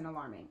obvious and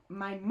alarming.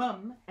 My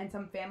mum and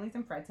some families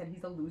and friends said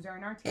he's a loser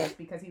in our teens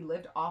because he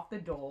lived off the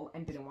dole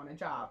and didn't want a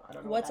job. I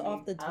don't know What's what that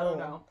off means. the I don't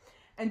dole? know.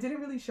 And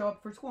didn't really show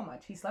up for school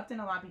much. He slept in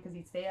a lot because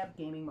he'd stay up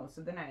gaming most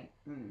of the night.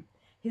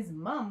 His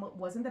mum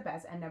wasn't the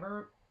best and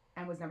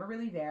was never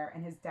really there,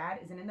 and his dad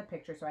isn't in the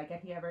picture, so I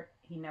get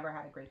he never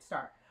had a great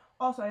start.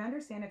 Also, I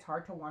understand it's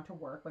hard to want to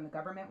work when the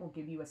government will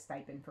give you a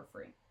stipend for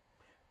free.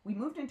 We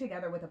moved in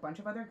together with a bunch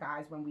of other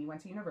guys when we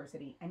went to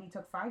university, and he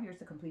took 5 years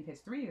to complete his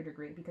 3-year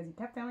degree because he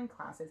kept failing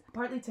classes,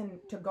 partly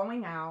to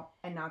going out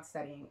and not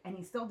studying, and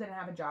he still didn't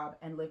have a job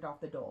and lived off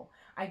the dole.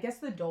 I guess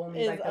the dole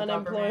means like the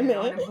government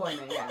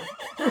unemployment, yeah.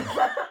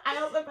 I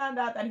also found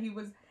out that he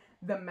was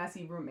the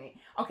messy roommate.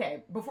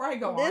 Okay, before I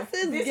go on, this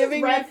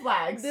is red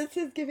flags. This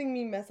is giving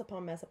me mess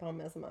upon mess upon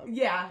mess upon.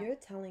 Yeah. You're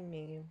telling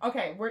me.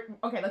 Okay,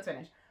 let's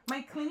finish.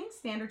 My cleaning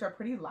standards are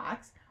pretty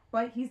lax,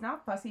 but he's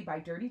not fussy by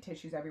dirty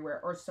tissues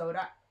everywhere or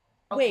soda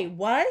Okay. Wait,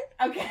 what?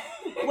 Okay.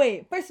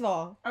 Wait, first of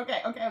all,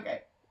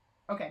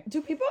 Okay.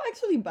 do people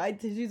actually buy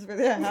tissues for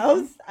their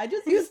house? I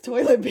just use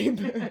toilet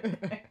paper.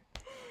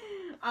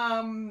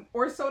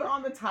 Or soda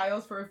on the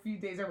tiles for a few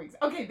days or weeks.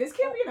 Okay, this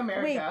can't be in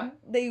America.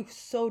 Wait, they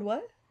sewed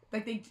what?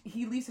 Like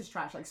he leaves his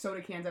trash, like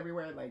soda cans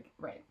everywhere, like,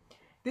 right.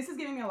 This is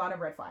giving me a lot of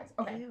red flags.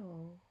 Okay.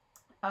 Ew.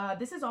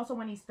 This is also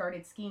when he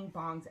started skiing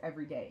bongs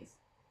every day.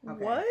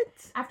 Okay.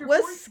 What? After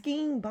What's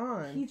skiing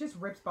bond? He just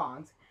rips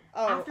bongs.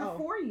 After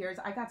 4 years,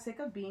 I got sick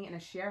of being in a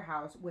share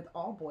house with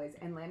all boys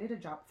and landed a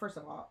job. First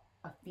of all,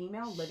 a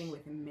female living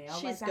with a male.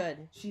 She's like that,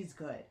 good. She's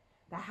good.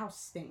 That house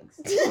stinks.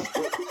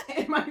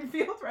 In my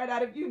field right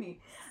out of uni.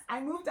 I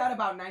moved out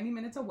about 90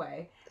 minutes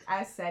away.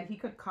 As said, he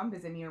could come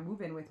visit me or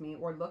move in with me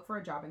or look for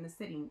a job in the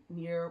city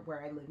near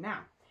where I live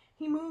now.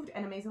 He moved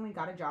and amazingly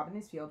got a job in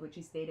his field, which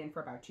he stayed in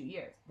for about 2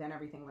 years. Then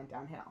everything went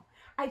downhill.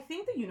 I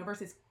think the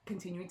universe is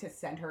continuing to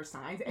send her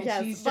signs, and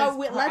yes, she's but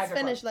just... let's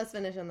finish.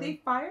 And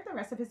They fired the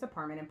rest of his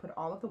department and put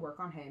all of the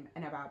work on him,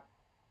 and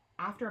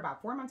after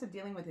about 4 months of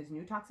dealing with his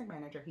new toxic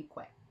manager, he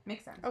quit.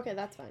 Makes sense. Okay,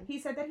 that's fine. He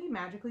said that he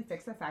magically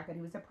fixed the fact that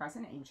he was depressed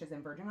and anxious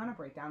and verging on a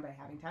breakdown by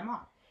having time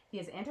off. He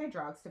has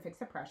anti-drugs to fix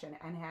depression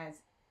and has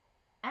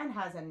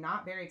a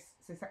not very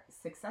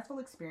successful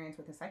experience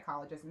with a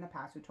psychologist in the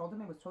past who told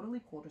him it was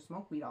totally cool to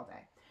smoke weed all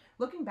day.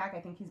 Looking back,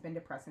 I think he's been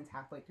depressed since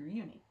halfway through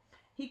uni.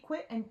 He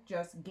quit and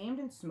just gamed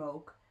and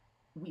smoked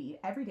weed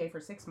every day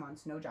for 6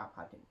 months, no job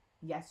hunting.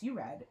 Yes, you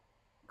read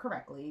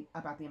correctly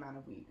about the amount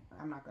of weed.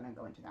 I'm not going to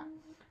go into that.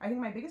 I think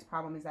my biggest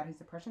problem is that his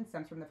depression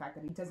stems from the fact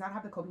that he does not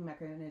have the coping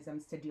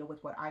mechanisms to deal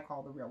with what I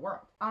call the real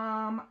world.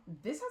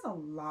 This has a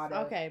lot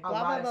of... Okay,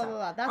 blah,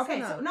 blah. That's okay,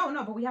 enough. so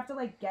no, but we have to,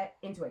 like, get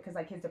into it, because,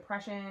 like, his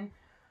depression...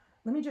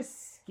 Let me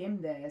just skim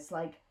this.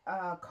 Like,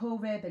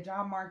 COVID, the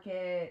job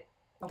market...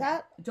 Okay.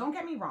 Don't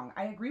get me wrong.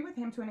 I agree with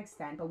him to an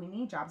extent, but we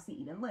need jobs to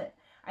eat and live.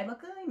 I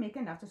luckily make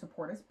enough to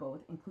support us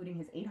both, including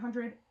his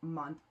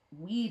 800-month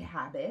weed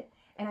habit,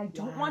 and I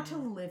don't want to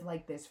live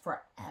like this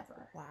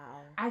forever. Wow.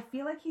 I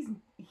feel like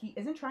he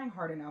isn't trying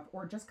hard enough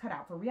or just cut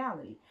out for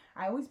reality.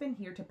 I always been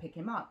here to pick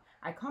him up.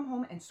 I come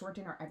home and sort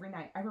dinner every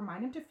night. I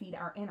remind him to feed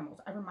our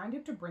animals. I remind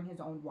him to bring his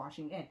own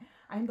washing in.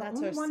 I am the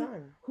only one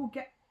son. who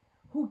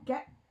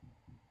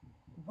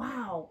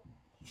wow.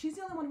 She's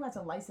the only one who has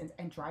a license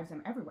and drives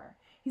him everywhere.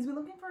 He's been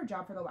looking for a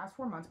job for the last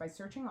 4 months by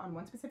searching on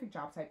one specific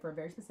job site for a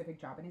very specific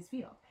job in his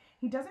field.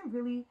 He doesn't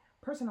really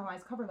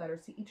personalize cover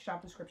letters to each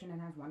job description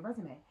and has one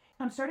resume.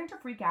 I'm starting to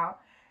freak out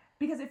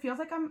because it feels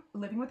like I'm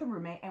living with a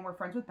roommate and we're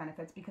friends with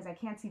benefits because I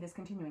can't see this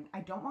continuing.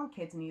 I don't want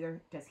kids,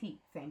 neither does he.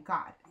 Thank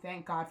God.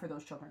 Thank God for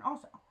those children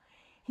also.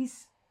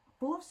 He's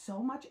full of so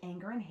much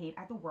anger and hate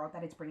at the world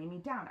that it's bringing me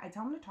down. I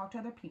tell him to talk to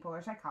other people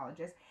or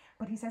psychologists,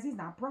 but he says he's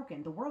not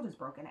broken. The world is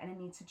broken and it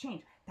needs to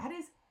change. That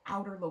is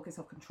outer locus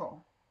of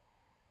control.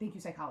 Thank you,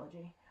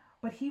 psychology.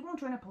 But he won't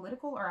join a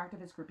political or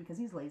activist group because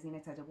he's lazy and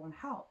it says it won't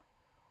help.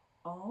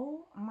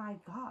 Oh my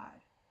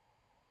God.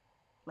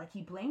 Like,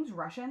 he blames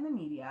Russia and the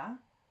media.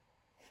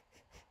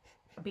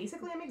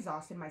 Basically, I'm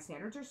exhausted. My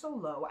standards are so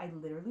low. I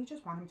literally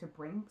just want him to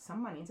bring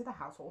some money into the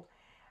household.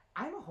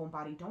 I'm a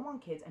homebody, don't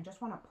want kids, and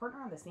just want a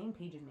partner on the same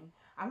page as me.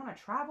 I want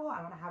to travel.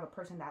 I want to have a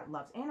person that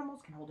loves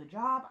animals, can hold a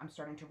job. I'm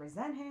starting to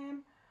resent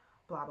him.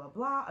 Blah, blah,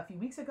 blah. A few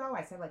weeks ago,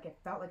 I said, like, it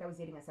felt like I was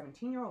dating a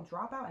 17-year-old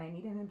dropout and I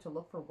needed him to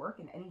look for work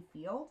in any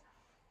field,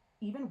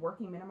 even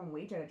working minimum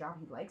wage at a job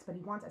he likes, but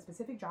he wants a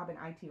specific job in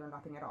IT or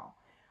nothing at all.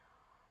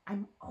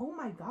 Oh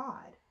my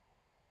God.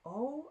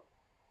 Oh.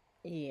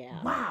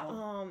 Yeah.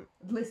 Wow.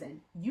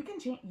 Listen, you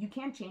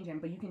can't change him,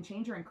 but you can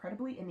change your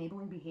incredibly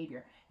enabling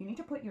behavior. You need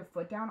to put your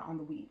foot down on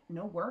the weed.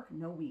 No work,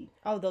 no weed.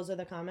 Oh, those are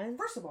the comments?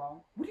 First of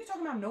all, what are you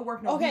talking about? No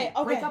work, no weed.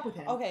 Break up with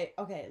him. Okay.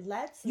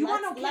 Let's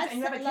want no kids and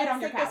you have a kid on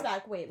your couch. This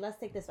back. Wait, let's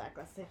take this back.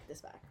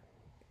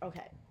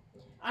 Okay.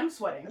 I'm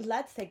sweating.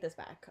 Let's take this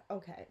back.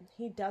 Okay.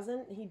 He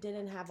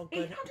didn't have a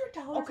good...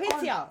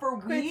 $800 for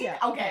weed?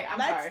 Okay,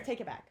 Let's take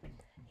it back.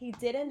 He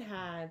didn't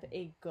have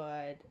a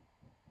good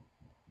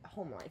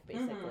home life,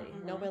 basically.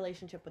 No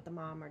relationship with the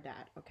mom or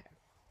dad. Okay.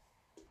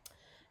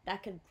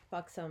 That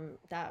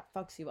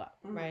fucks you up,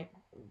 right?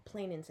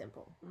 Plain and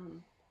simple.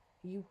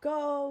 You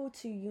go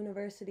to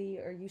university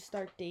or you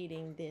start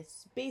dating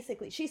this,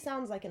 basically, she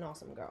sounds like an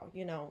awesome girl,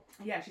 you know?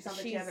 Yeah, she sounds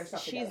like she has her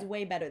stuff together. She's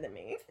way better than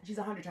me. She's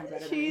 100 times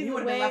better than me. You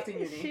would have been left in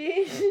uni.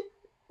 She's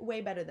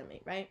way better than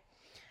me, right?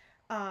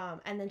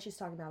 And then she's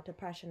talking about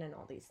depression and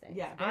all these things.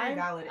 Yeah, very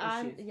valid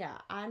issues.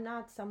 I'm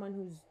not someone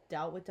who's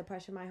dealt with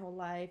depression my whole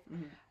life,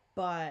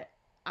 but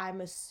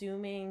I'm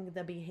assuming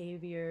the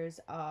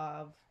behaviors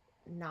of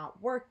not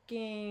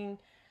working,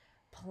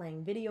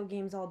 playing video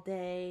games all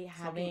day,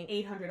 having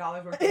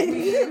 $800 worth of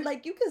weed.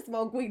 Like, you can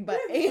smoke weed, but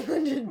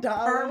 $800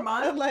 per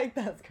month? Like,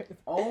 that's crazy.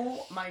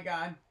 Oh my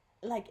God.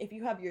 Like, if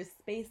you have your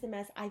space a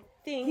mess, I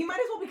think he might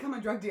as well become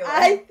a drug dealer.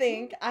 I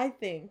think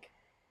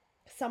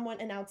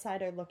an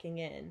outsider looking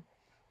in,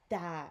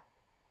 that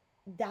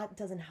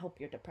doesn't help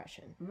your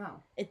depression.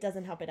 No. It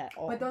doesn't help it at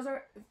all. But those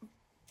are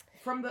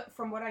from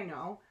what I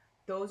know,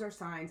 those are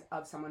signs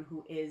of someone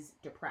who is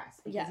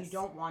depressed, because Yes. you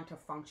don't want to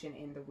function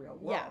in the real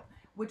world. Yeah.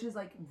 Which is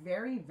like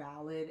very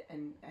valid,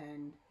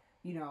 and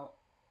you know,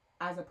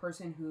 as a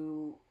person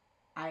who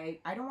I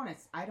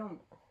don't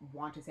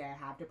want to say I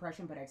have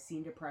depression, but I've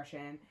seen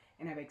depression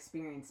and I've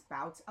experienced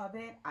bouts of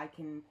it. I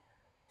can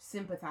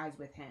sympathize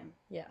with him,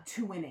 Yeah.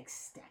 to an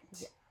extent.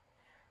 Yeah.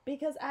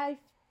 Because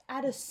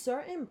at a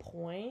certain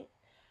point,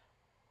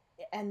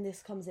 and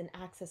this comes in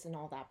access and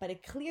all that, but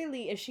it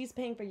clearly, if she's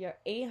paying for your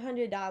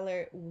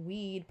 $800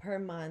 weed per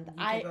month,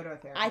 You can go to a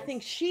therapist. I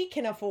think she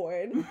can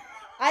afford.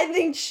 I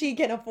think she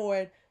can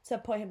afford to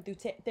put him through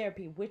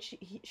therapy, which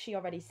she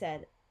already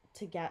said,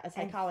 to get a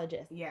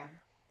psychologist. Yeah.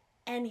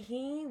 And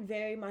he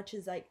very much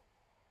is like,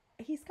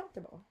 he's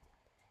comfortable.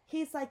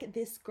 He's like,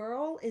 this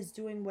girl is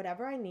doing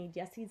whatever I need.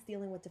 Yes, he's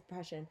dealing with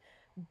depression,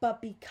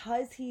 but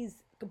because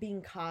he's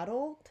being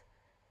coddled,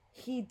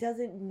 he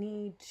doesn't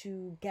need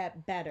to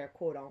get better,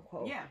 quote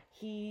unquote.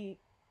 Yeah.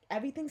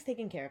 Everything's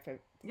taken care of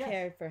Yes.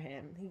 care for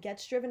him. He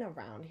gets driven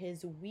around.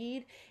 His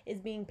weed is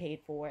being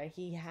paid for.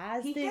 He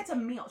gets a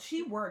meal.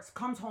 She works,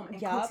 comes home,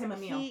 and cooks him a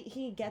meal.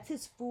 He gets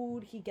his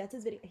food. He gets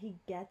his video. He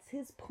gets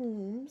his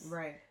pooms.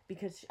 Right.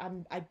 Because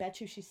I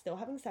bet you she's still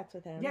having sex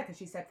with him. Yeah, because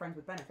she said friends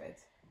with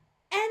benefits.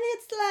 And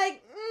it's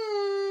like,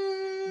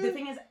 The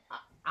thing is,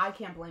 I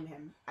can't blame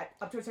him.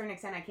 Up to a certain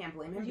extent, I can't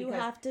blame him. You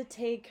because have to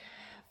take,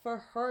 for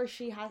her,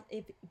 she has,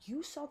 if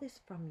you saw this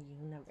from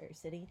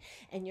university,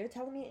 and you're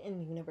telling me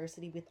in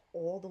university with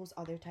all those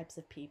other types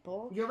of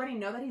people. You already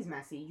know that he's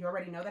messy. You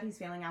already know that he's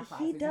failing out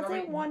classes. He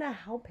doesn't want to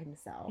help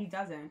himself. He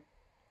doesn't.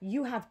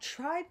 You have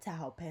tried to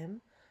help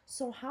him.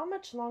 So how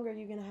much longer are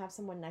you going to have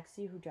someone next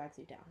to you who drags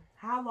you down?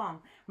 How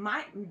long?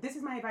 This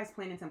is my advice,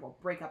 plain and simple.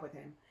 Break up with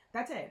him.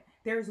 That's it.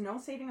 There's no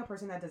saving a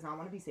person that does not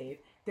want to be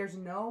saved. There's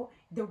no...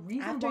 The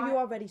reason After why... you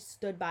already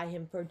stood by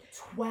him for...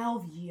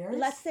 12 years?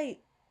 Let's say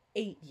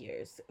 8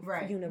 years.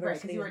 Right. University.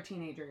 Right, because you were a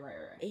teenager. Right.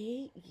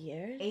 8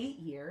 years? 8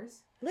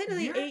 years?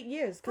 Literally 8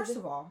 years. First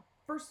of all,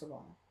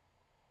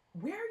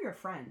 where are your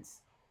friends?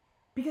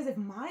 Because if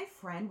my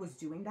friend was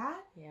doing that...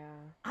 Yeah.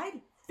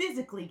 I'd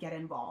physically get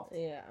involved.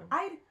 Yeah.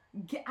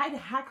 I'd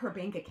hack her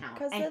bank account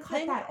and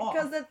cut that off.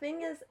 Because the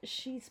thing is,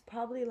 she's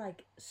probably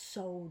like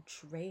so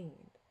drained.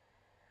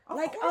 Of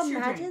Like, course you're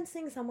imagine drained.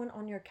 seeing someone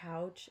on your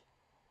couch.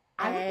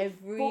 I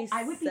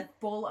would be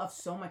full of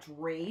so much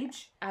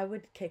rage. I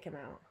would kick him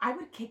out. I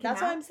would kick him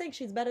That's out. why I'm saying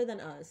she's better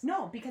than us.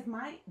 No, because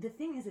the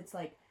thing is, it's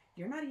like,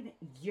 you're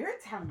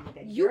telling me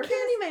that you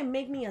can't even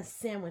make me a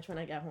sandwich when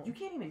I get home. You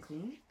can't even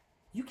clean.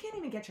 You can't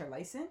even get your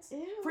license.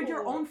 Ew. For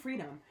your own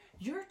freedom.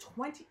 You're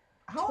 20.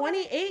 How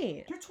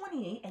 28. You're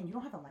 28 and you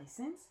don't have a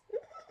license?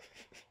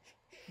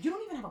 You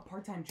don't even have a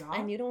part-time job?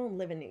 And you don't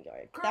live in New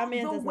York. Girl, that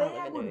man does not live in New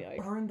I would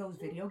York. burn those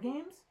video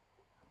games.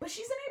 But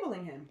she's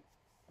enabling him.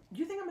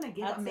 You think I'm going to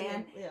give a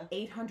man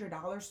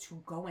 $800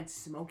 to go and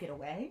smoke it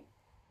away?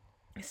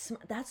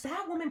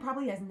 That woman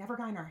probably has never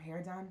gotten her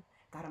hair done,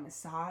 got a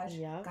massage,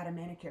 got a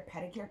manicure,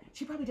 pedicure.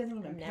 She probably doesn't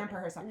even pamper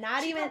herself.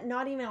 Not even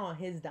on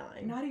his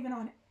dime. Not even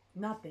on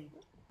nothing.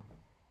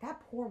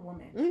 That poor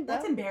woman.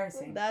 That's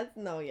embarrassing. That's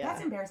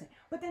embarrassing.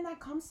 But then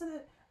that comes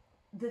to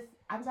the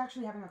I was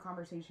actually having a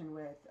conversation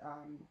with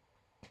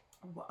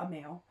a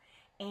male,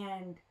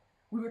 and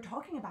we were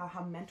talking about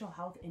how mental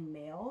health in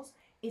males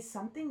is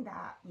something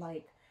that,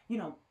 like, you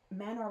know,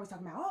 men are always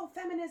talking about, oh,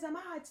 feminism,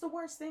 it's the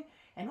worst thing,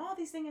 and all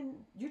these things, and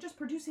you're just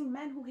producing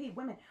men who hate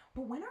women.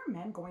 But when are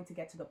men going to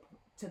get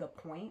to the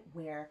point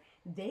where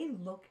they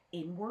look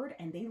inward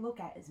and they look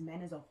at as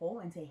men as a whole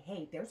and say,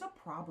 hey, there's a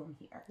problem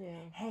here. Yeah.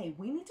 Hey,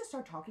 we need to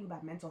start talking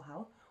about mental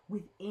health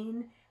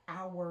within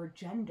our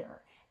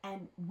gender,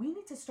 and we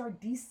need to start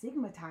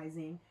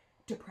destigmatizing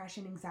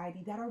depression,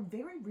 anxiety, that are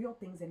very real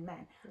things in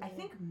men. I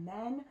think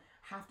men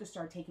have to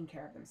start taking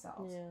care of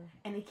themselves,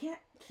 and they can't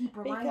keep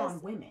relying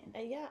on women.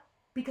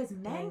 Because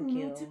men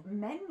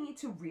need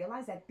to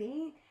realize that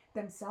they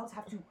themselves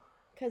have to.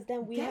 Because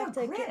then we have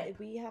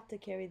to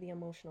carry the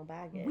emotional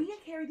baggage. We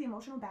carry the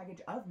emotional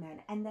baggage of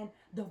men, and then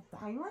the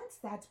violence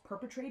that's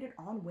perpetrated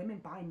on women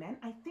by men,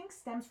 I think,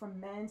 stems from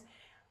men's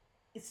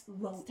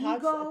low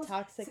ego,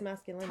 toxic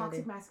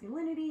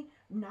masculinity,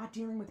 not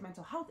dealing with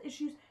mental health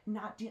issues,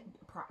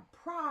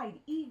 pride,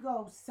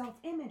 ego,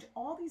 self-image,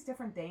 all these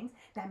different things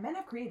that men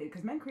have created,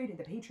 because men created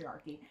the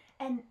patriarchy.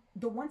 And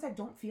the ones that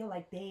don't feel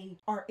like they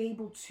are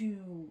able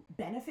to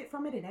benefit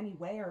from it in any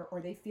way, or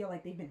they feel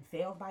like they've been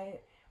failed by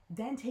it,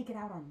 then take it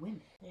out on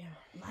women. Yeah.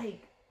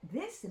 Like,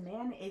 this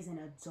man is an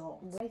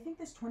adult. I think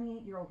this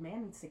 28-year-old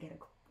man needs to get a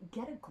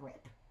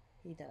grip.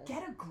 He does.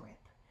 Get a grip.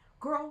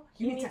 Girl,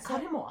 you need to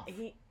cut him off.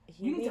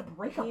 You need to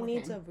break up with him. He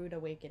needs a rude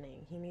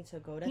awakening. He needs to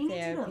go to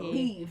therapy. He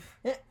needs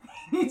you to leave.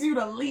 He needs you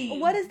to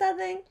leave. What is that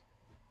thing?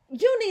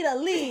 You need to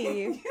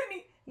leave.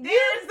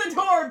 There's the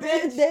door,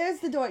 bitch. There's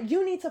the door.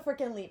 You need to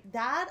freaking leave.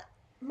 That,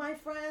 my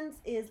friends,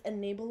 is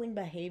enabling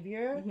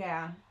behavior.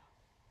 Yeah.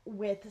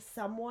 with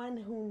someone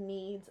who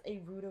needs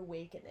a rude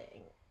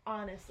awakening.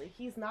 Honestly,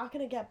 he's not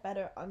going to get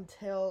better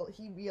until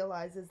he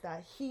realizes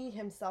that he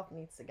himself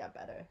needs to get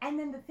better. And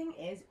then the thing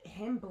is,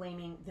 him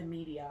blaming the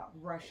media,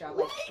 Russia,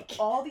 like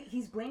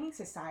he's blaming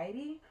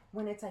society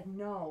when it's like,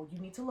 no, you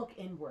need to look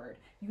inward.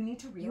 You need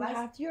to realize you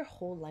have your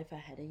whole life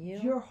ahead of you.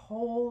 Your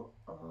whole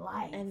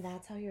life. And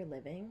that's how you're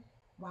living?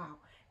 Wow.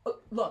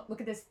 Look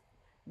at this.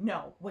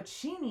 No, what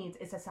she needs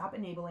is to stop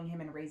enabling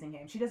him and raising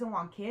him. She doesn't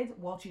want kids.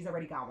 Well, she's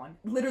already got one.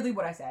 Literally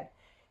what I said.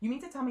 You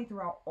mean to tell me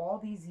throughout all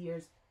these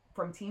years,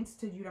 from teens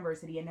to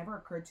university, it never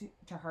occurred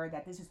to her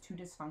that this is too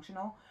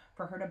dysfunctional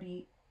for her to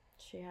be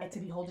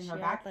holding her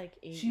back. Like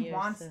 8 she years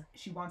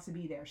wants to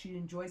be there. She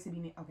enjoys to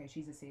be. Okay,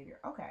 she's a savior.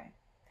 Okay,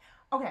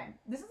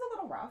 this is a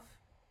little rough.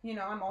 You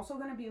know, I'm also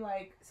gonna be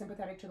like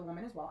sympathetic to the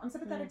woman as well. I'm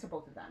sympathetic to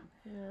both of them.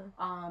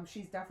 Yeah.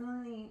 She's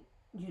definitely,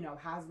 you know,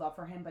 has love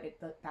for him, but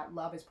that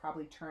love is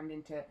probably turned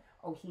into,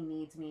 oh, he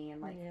needs me,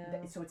 and like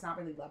so it's not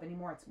really love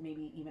anymore. It's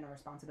maybe even a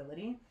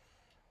responsibility.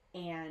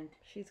 And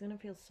she's gonna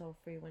feel so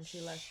free when she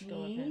lets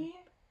go of him.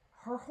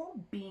 Her whole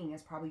being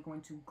is probably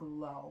going to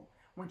glow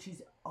when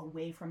she's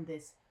away from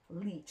this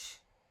leech.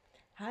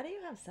 How do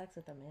you have sex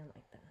with a man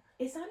like that?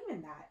 It's not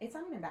even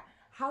that.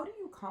 How do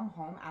you come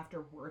home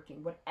after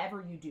working,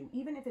 whatever you do,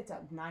 even if it's a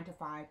 9 to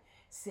 5,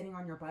 sitting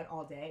on your butt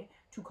all day,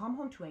 to come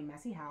home to a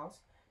messy house,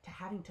 to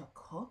having to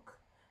cook,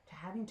 to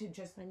having to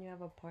just... When you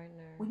have a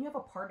partner. When you have a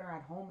partner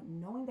at home,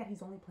 knowing that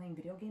he's only playing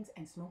video games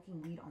and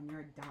smoking weed on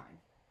your dime.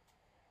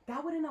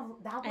 That wouldn't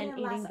last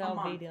a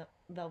month.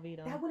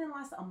 Velveeta. That wouldn't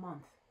last a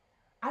month.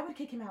 I would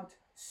kick him out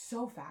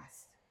so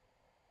fast.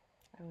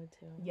 I would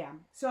too. Yeah.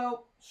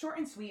 So, short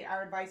and sweet,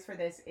 our advice for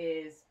this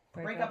is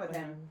break up with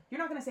him. You're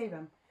not going to save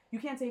him. You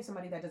can't save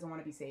somebody that doesn't want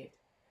to be saved.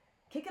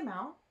 Kick him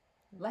out.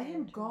 Let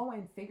him go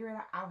and figure it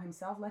out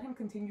himself. Let him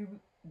continue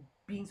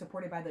being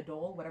supported by the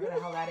dole, whatever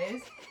the hell that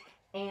is.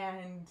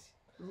 And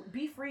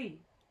be free.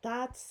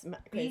 That's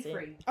crazy. Be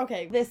free.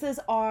 Okay, this is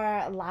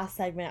our last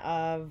segment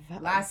of...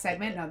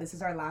 No, this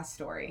is our last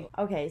story.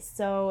 Okay,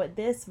 so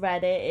this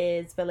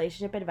Reddit is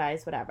relationship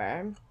advice,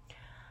 whatever.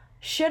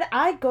 Should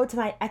I go to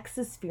my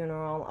ex's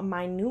funeral?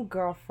 My new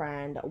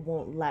girlfriend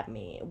won't let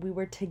me. We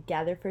were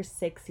together for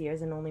 6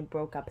 years and only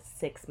broke up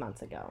 6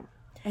 months ago.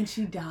 And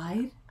she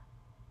died?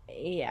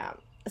 Yeah.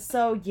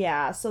 So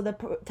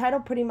the title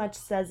pretty much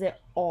says it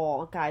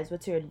all. Guys,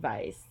 what's your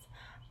advice?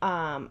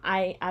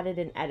 I added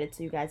an edit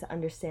so you guys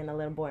understand a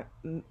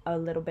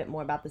little bit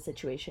more about the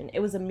situation. It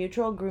was a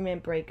mutual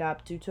agreement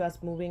breakup due to us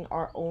moving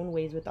our own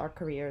ways with our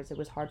careers. It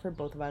was hard for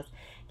both of us.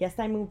 Yes,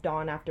 I moved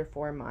on after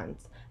 4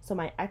 months. So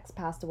my ex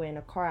passed away in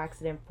a car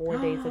accident 4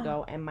 days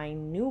ago, and my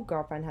new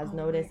girlfriend has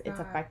noticed it's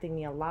affecting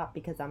me a lot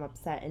because I'm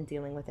upset and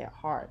dealing with it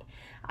hard.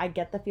 I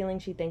get the feeling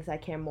she thinks I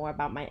care more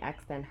about my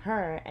ex than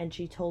her, and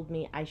she told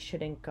me I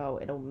shouldn't go.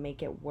 It'll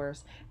make it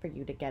worse for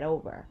you to get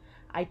over.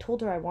 I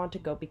told her I want to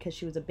go because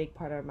she was a big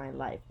part of my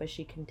life, but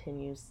she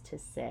continues to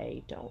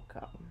say, don't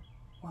go.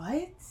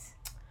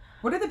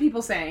 What are the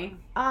people saying?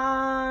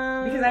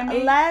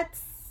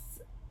 Because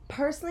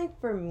personally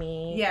for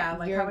me,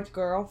 like your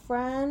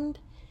girlfriend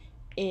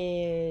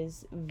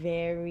is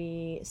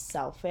very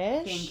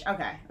selfish.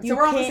 Okay, so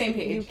we're on the same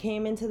page. You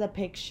came into the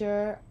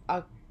picture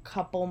a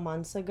couple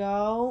months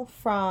ago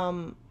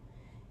from...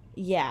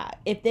 Yeah,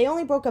 if they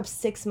only broke up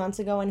 6 months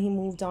ago and he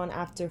moved on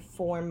after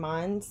 4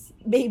 months,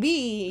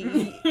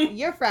 baby,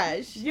 you're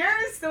fresh. You're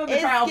still in the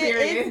trial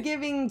period. It's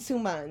giving 2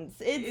 months.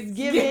 It's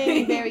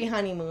giving very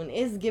honeymoon.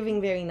 It's giving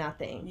very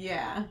nothing.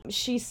 Yeah.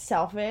 She's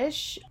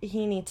selfish.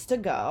 He needs to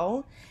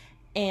go.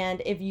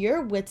 And if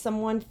you're with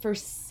someone for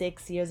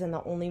 6 years and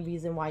the only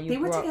reason why They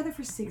were together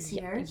for 6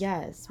 years?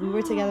 Yes, we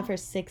were together for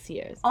 6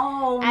 years.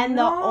 Oh, and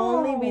the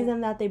only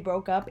reason that they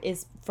broke up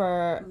is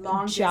for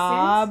long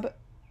job. Distance?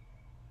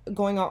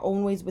 Going our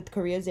own ways with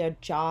careers, their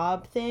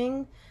job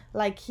thing.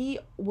 Like, he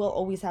will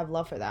always have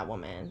love for that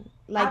woman.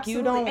 Like,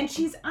 absolutely. You don't...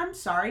 And I'm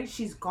sorry,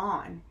 she's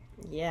gone.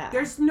 Yeah.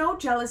 There's no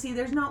jealousy.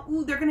 There's no,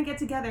 ooh, they're going to get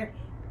together.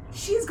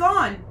 She's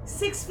gone.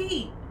 6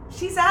 feet.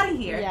 She's out of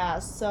here. Yeah,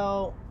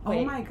 so...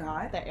 Wait, oh my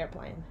God. The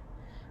airplane.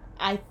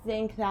 I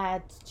think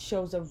that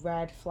shows a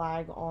red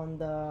flag on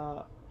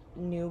the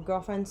new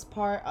girlfriend's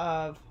part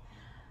of...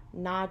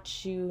 not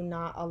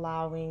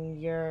allowing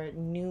your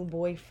new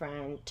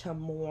boyfriend to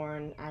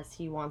mourn as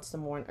he wants to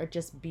mourn or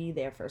just be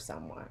there for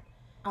someone.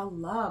 I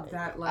love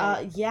that.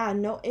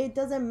 It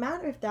doesn't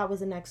matter if that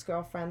was an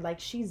ex-girlfriend. Like,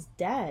 she's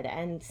dead,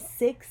 and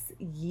 6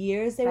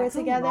 years they were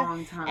together. That's a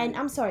long time. And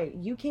I'm sorry,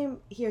 you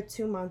came here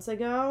 2 months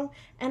ago,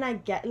 and I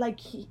get, like,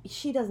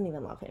 she doesn't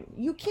even love him.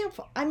 You can't,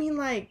 I mean,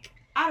 like...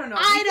 I don't know.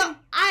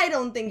 I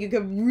don't think you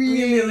could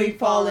really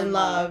fall in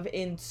love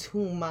in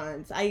 2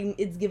 months.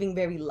 It's giving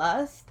very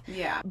lust.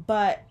 Yeah.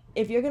 But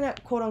if you're gonna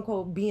quote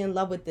unquote be in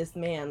love with this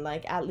man,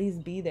 like, at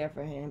least be there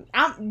for him.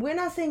 We're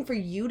not saying for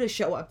you to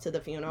show up to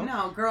the funeral.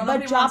 No, girl.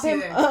 But drop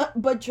him.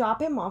 But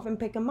drop him off and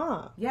pick him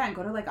up. Yeah, and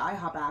go to like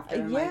IHOP after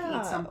and like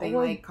eat something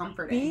like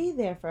comforting. Be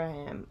there for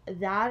him.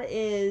 That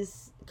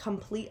is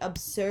complete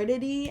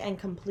absurdity and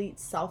complete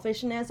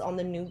selfishness on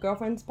the new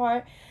girlfriend's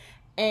part.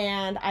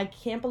 And I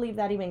can't believe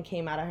that even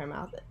came out of her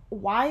mouth.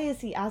 Why is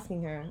he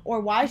asking her?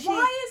 Or why is she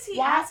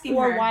asking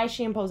her? Or why is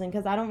she imposing?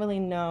 Because I don't really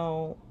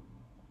know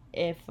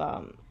if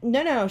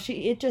no,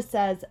 it just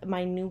says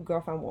my new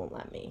girlfriend won't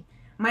let me.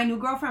 My new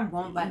girlfriend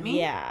won't let me?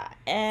 Yeah.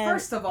 And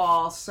first of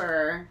all,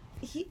 sir,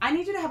 I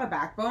need you to have a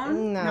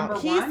backbone. No,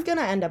 he's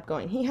gonna end up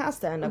going. He has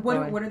to end up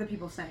going. What are the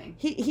people saying?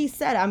 He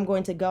said, I'm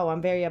going to go.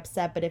 I'm very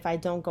upset, but if I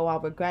don't go, I'll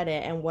regret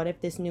it. And what if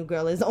this new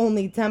girl is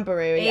only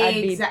temporary?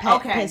 I'd be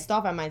pissed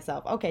off at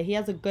myself. Okay, he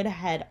has a good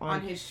head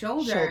on his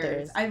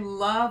shoulders. I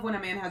love when a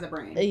man has a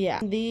brain. Yeah.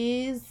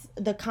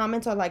 The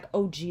comments are like,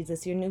 oh,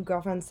 Jesus, your new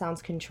girlfriend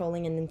sounds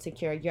controlling and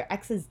insecure. Your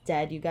ex is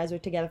dead. You guys were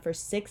together for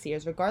 6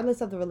 years. Regardless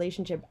of the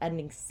relationship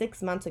ending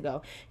 6 months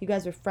ago, you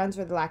guys were friends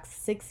for the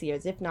last 6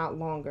 years, if not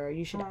longer.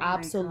 You should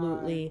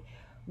absolutely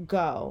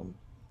go.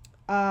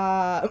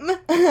 And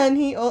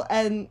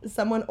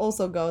someone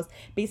also goes,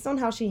 based on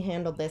how she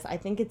handled this, I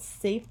think it's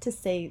safe to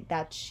say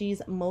that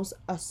she's most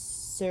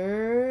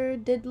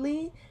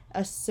assuredly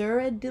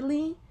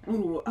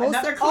Ooh,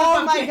 another clip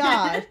oh my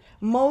god,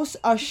 most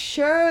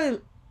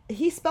assured.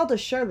 He spelled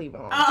Shirley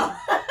wrong. Oh.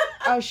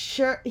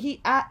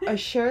 Assuredly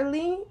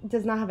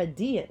does not have a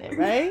D in it,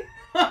 right?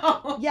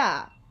 Oh.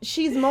 Yeah,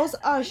 she's most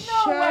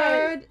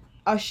assuredly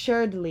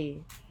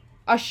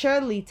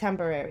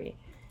temporary.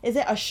 Is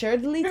it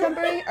assuredly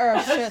temporary or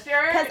assured?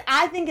 Because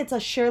I think it's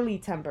assuredly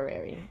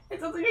temporary. It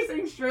sounds like you're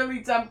saying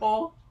Shirley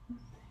Temple.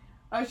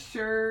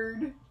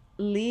 Assured.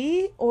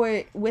 Lee,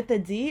 or with a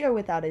D or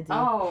without a D?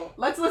 Oh,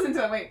 let's listen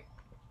to it. Wait.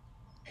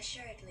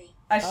 Assuredly.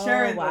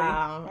 Assuredly. Oh,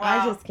 wow.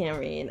 I just can't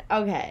read.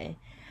 Okay.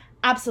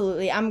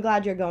 Absolutely. I'm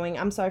glad you're going.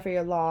 I'm sorry for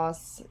your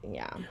loss.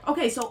 Yeah.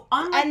 Okay, so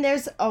and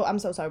there's I'm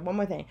so sorry. One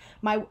more thing.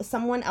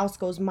 Someone else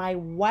goes, my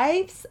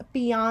wife's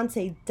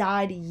fiance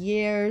died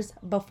years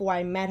before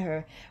I met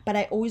her, but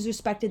I always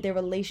respected their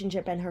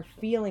relationship and her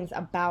feelings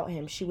about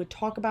him. She would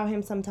talk about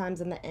him sometimes,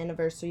 and the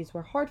anniversaries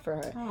were hard for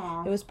her.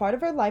 Aww. It was part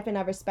of her life, and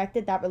I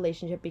respected that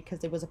relationship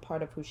because it was a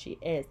part of who she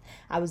is.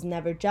 I was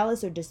never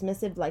jealous or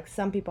dismissive like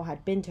some people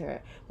had been to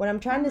her. What I'm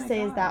trying to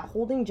say is that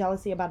holding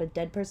jealousy about a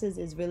dead person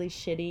is really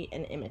shitty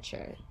and immature.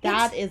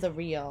 That is a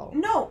real.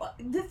 No,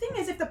 the thing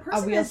is, if the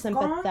person a real is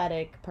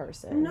sympathetic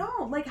person.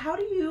 No, like how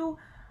do you?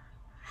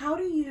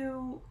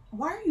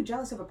 Why are you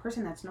jealous of a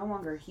person that's no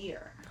longer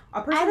here?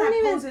 A person I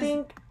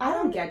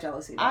don't get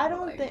jealousy. I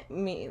don't think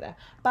me either.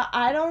 But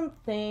I don't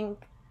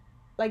think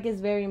like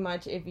it's very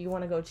much if you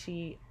want to go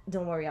cheat,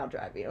 don't worry, I'll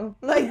drive you.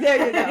 Like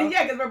there you go.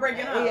 Yeah, because we're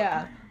breaking up.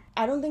 Yeah.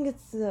 I don't think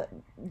it's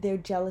they're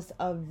jealous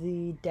of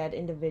the dead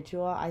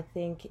individual. I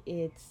think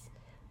it's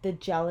the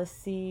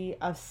jealousy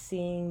of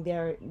seeing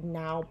their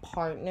now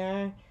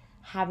partner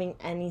having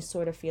any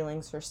sort of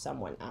feelings for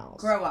someone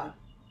else. Grow up.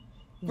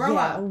 Grow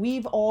up.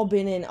 We've all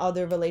been in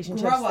other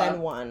relationships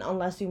than one,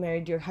 unless you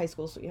married your high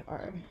school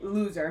sweetheart.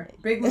 Loser.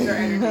 Big loser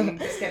energy.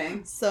 Just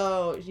kidding.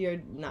 So, you're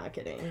not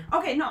kidding.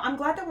 Okay, no, I'm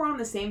glad that we're on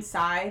the same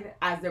side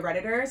as the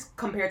Redditors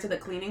compared to the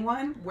cleaning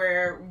one,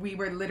 where we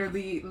were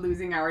literally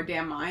losing our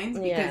damn minds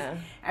because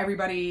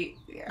everybody...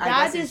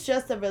 That is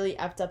just a really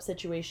effed up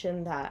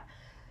situation that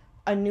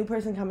a new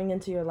person coming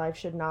into your life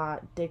should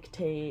not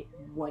dictate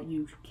what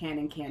you can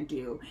and can't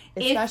do.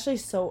 Especially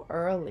so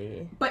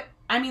early. But,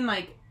 I mean,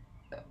 like,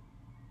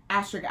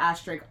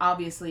 asterisk,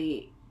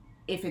 obviously,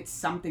 if it's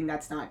something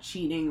that's not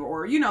cheating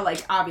or, you know,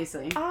 like,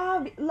 obviously.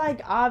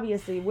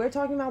 Obviously. We're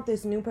talking about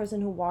this new person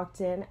who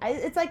walked in.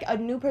 It's like a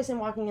new person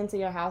walking into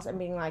your house and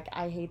being like,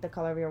 I hate the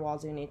color of your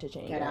walls, you need to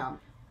change Get out.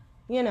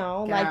 You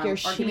know, Get like out. your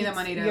sheets, give me the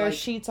money to, your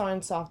sheets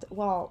aren't soft.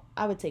 Well,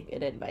 I would take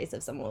good advice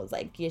if someone was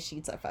like, your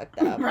sheets are fucked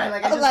up. Right,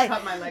 like I just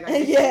cut my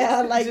leg.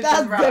 Yeah, like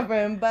that's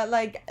different. But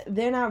like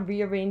they're not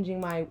rearranging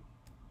my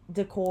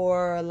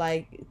decor,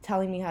 like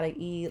telling me how to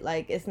eat.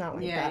 Like it's not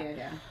like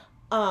that.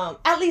 Yeah.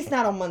 At least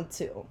not on month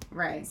 2.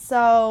 Right.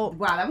 So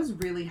wow, that was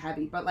really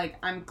heavy. But like,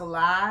 I'm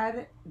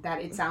glad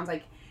that it sounds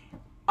like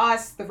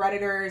us, the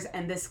Redditors,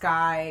 and this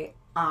guy,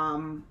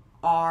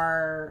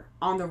 are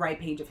on the right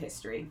page of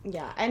history.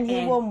 Yeah, and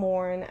he will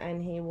mourn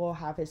and he will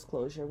have his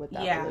closure with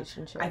that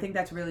relationship. I think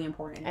that's really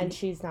important. And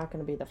she's not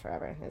going to be the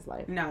forever in his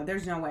life. No,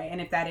 there's no way.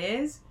 And if that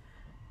is,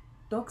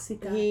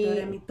 tóxica,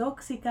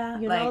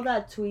 tóxica. You know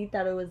that tweet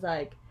that it was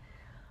like,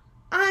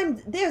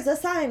 there's a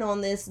sign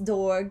on this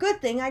door.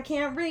 Good thing I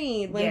can't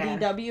read. When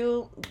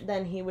DW,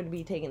 then he would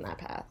be taking that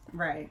path.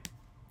 Right.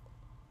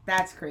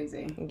 That's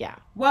crazy. Yeah.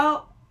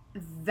 Well,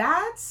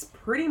 that's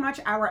pretty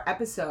much our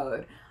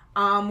episode.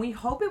 We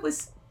hope it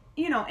was,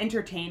 you know,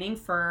 entertaining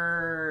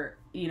for,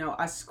 you know,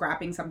 us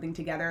scrapping something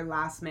together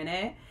last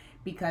minute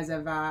because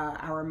of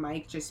our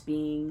mic just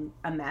being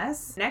a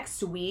mess.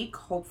 Next week,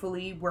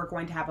 hopefully, we're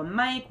going to have a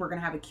mic, we're going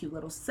to have a cute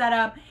little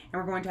setup,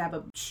 and we're going to have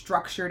a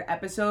structured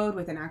episode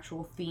with an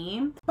actual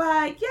theme.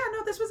 But yeah,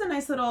 no, this was a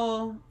nice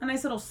little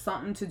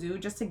something to do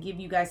just to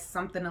give you guys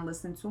something to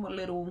listen to, a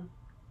little,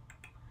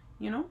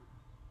 you know?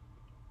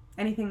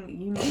 Anything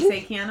you need to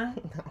say, Kiana?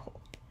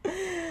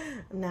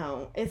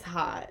 No, it's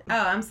hot.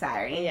 Oh, I'm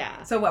sorry.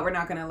 Yeah. So what, we're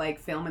not gonna like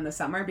film in the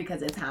summer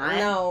because it's hot?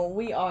 No,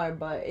 we are,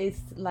 but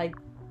it's like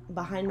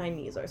behind my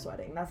knees are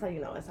sweating. That's how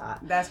you know it's hot.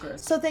 That's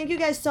gross. So thank you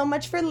guys so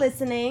much for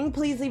listening.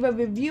 Please leave a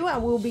review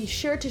and we'll be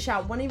sure to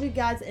shout one of you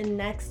guys in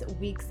next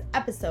week's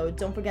episode.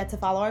 Don't forget to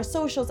follow our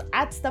socials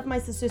at Stuff My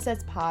Sister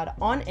Says Pod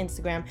on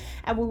Instagram,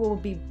 and we will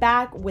be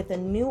back with a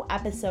new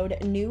episode,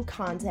 new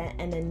content,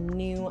 and a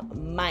new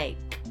mic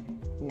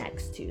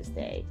next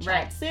Tuesday.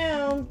 Chat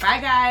soon. Bye,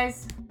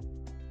 guys.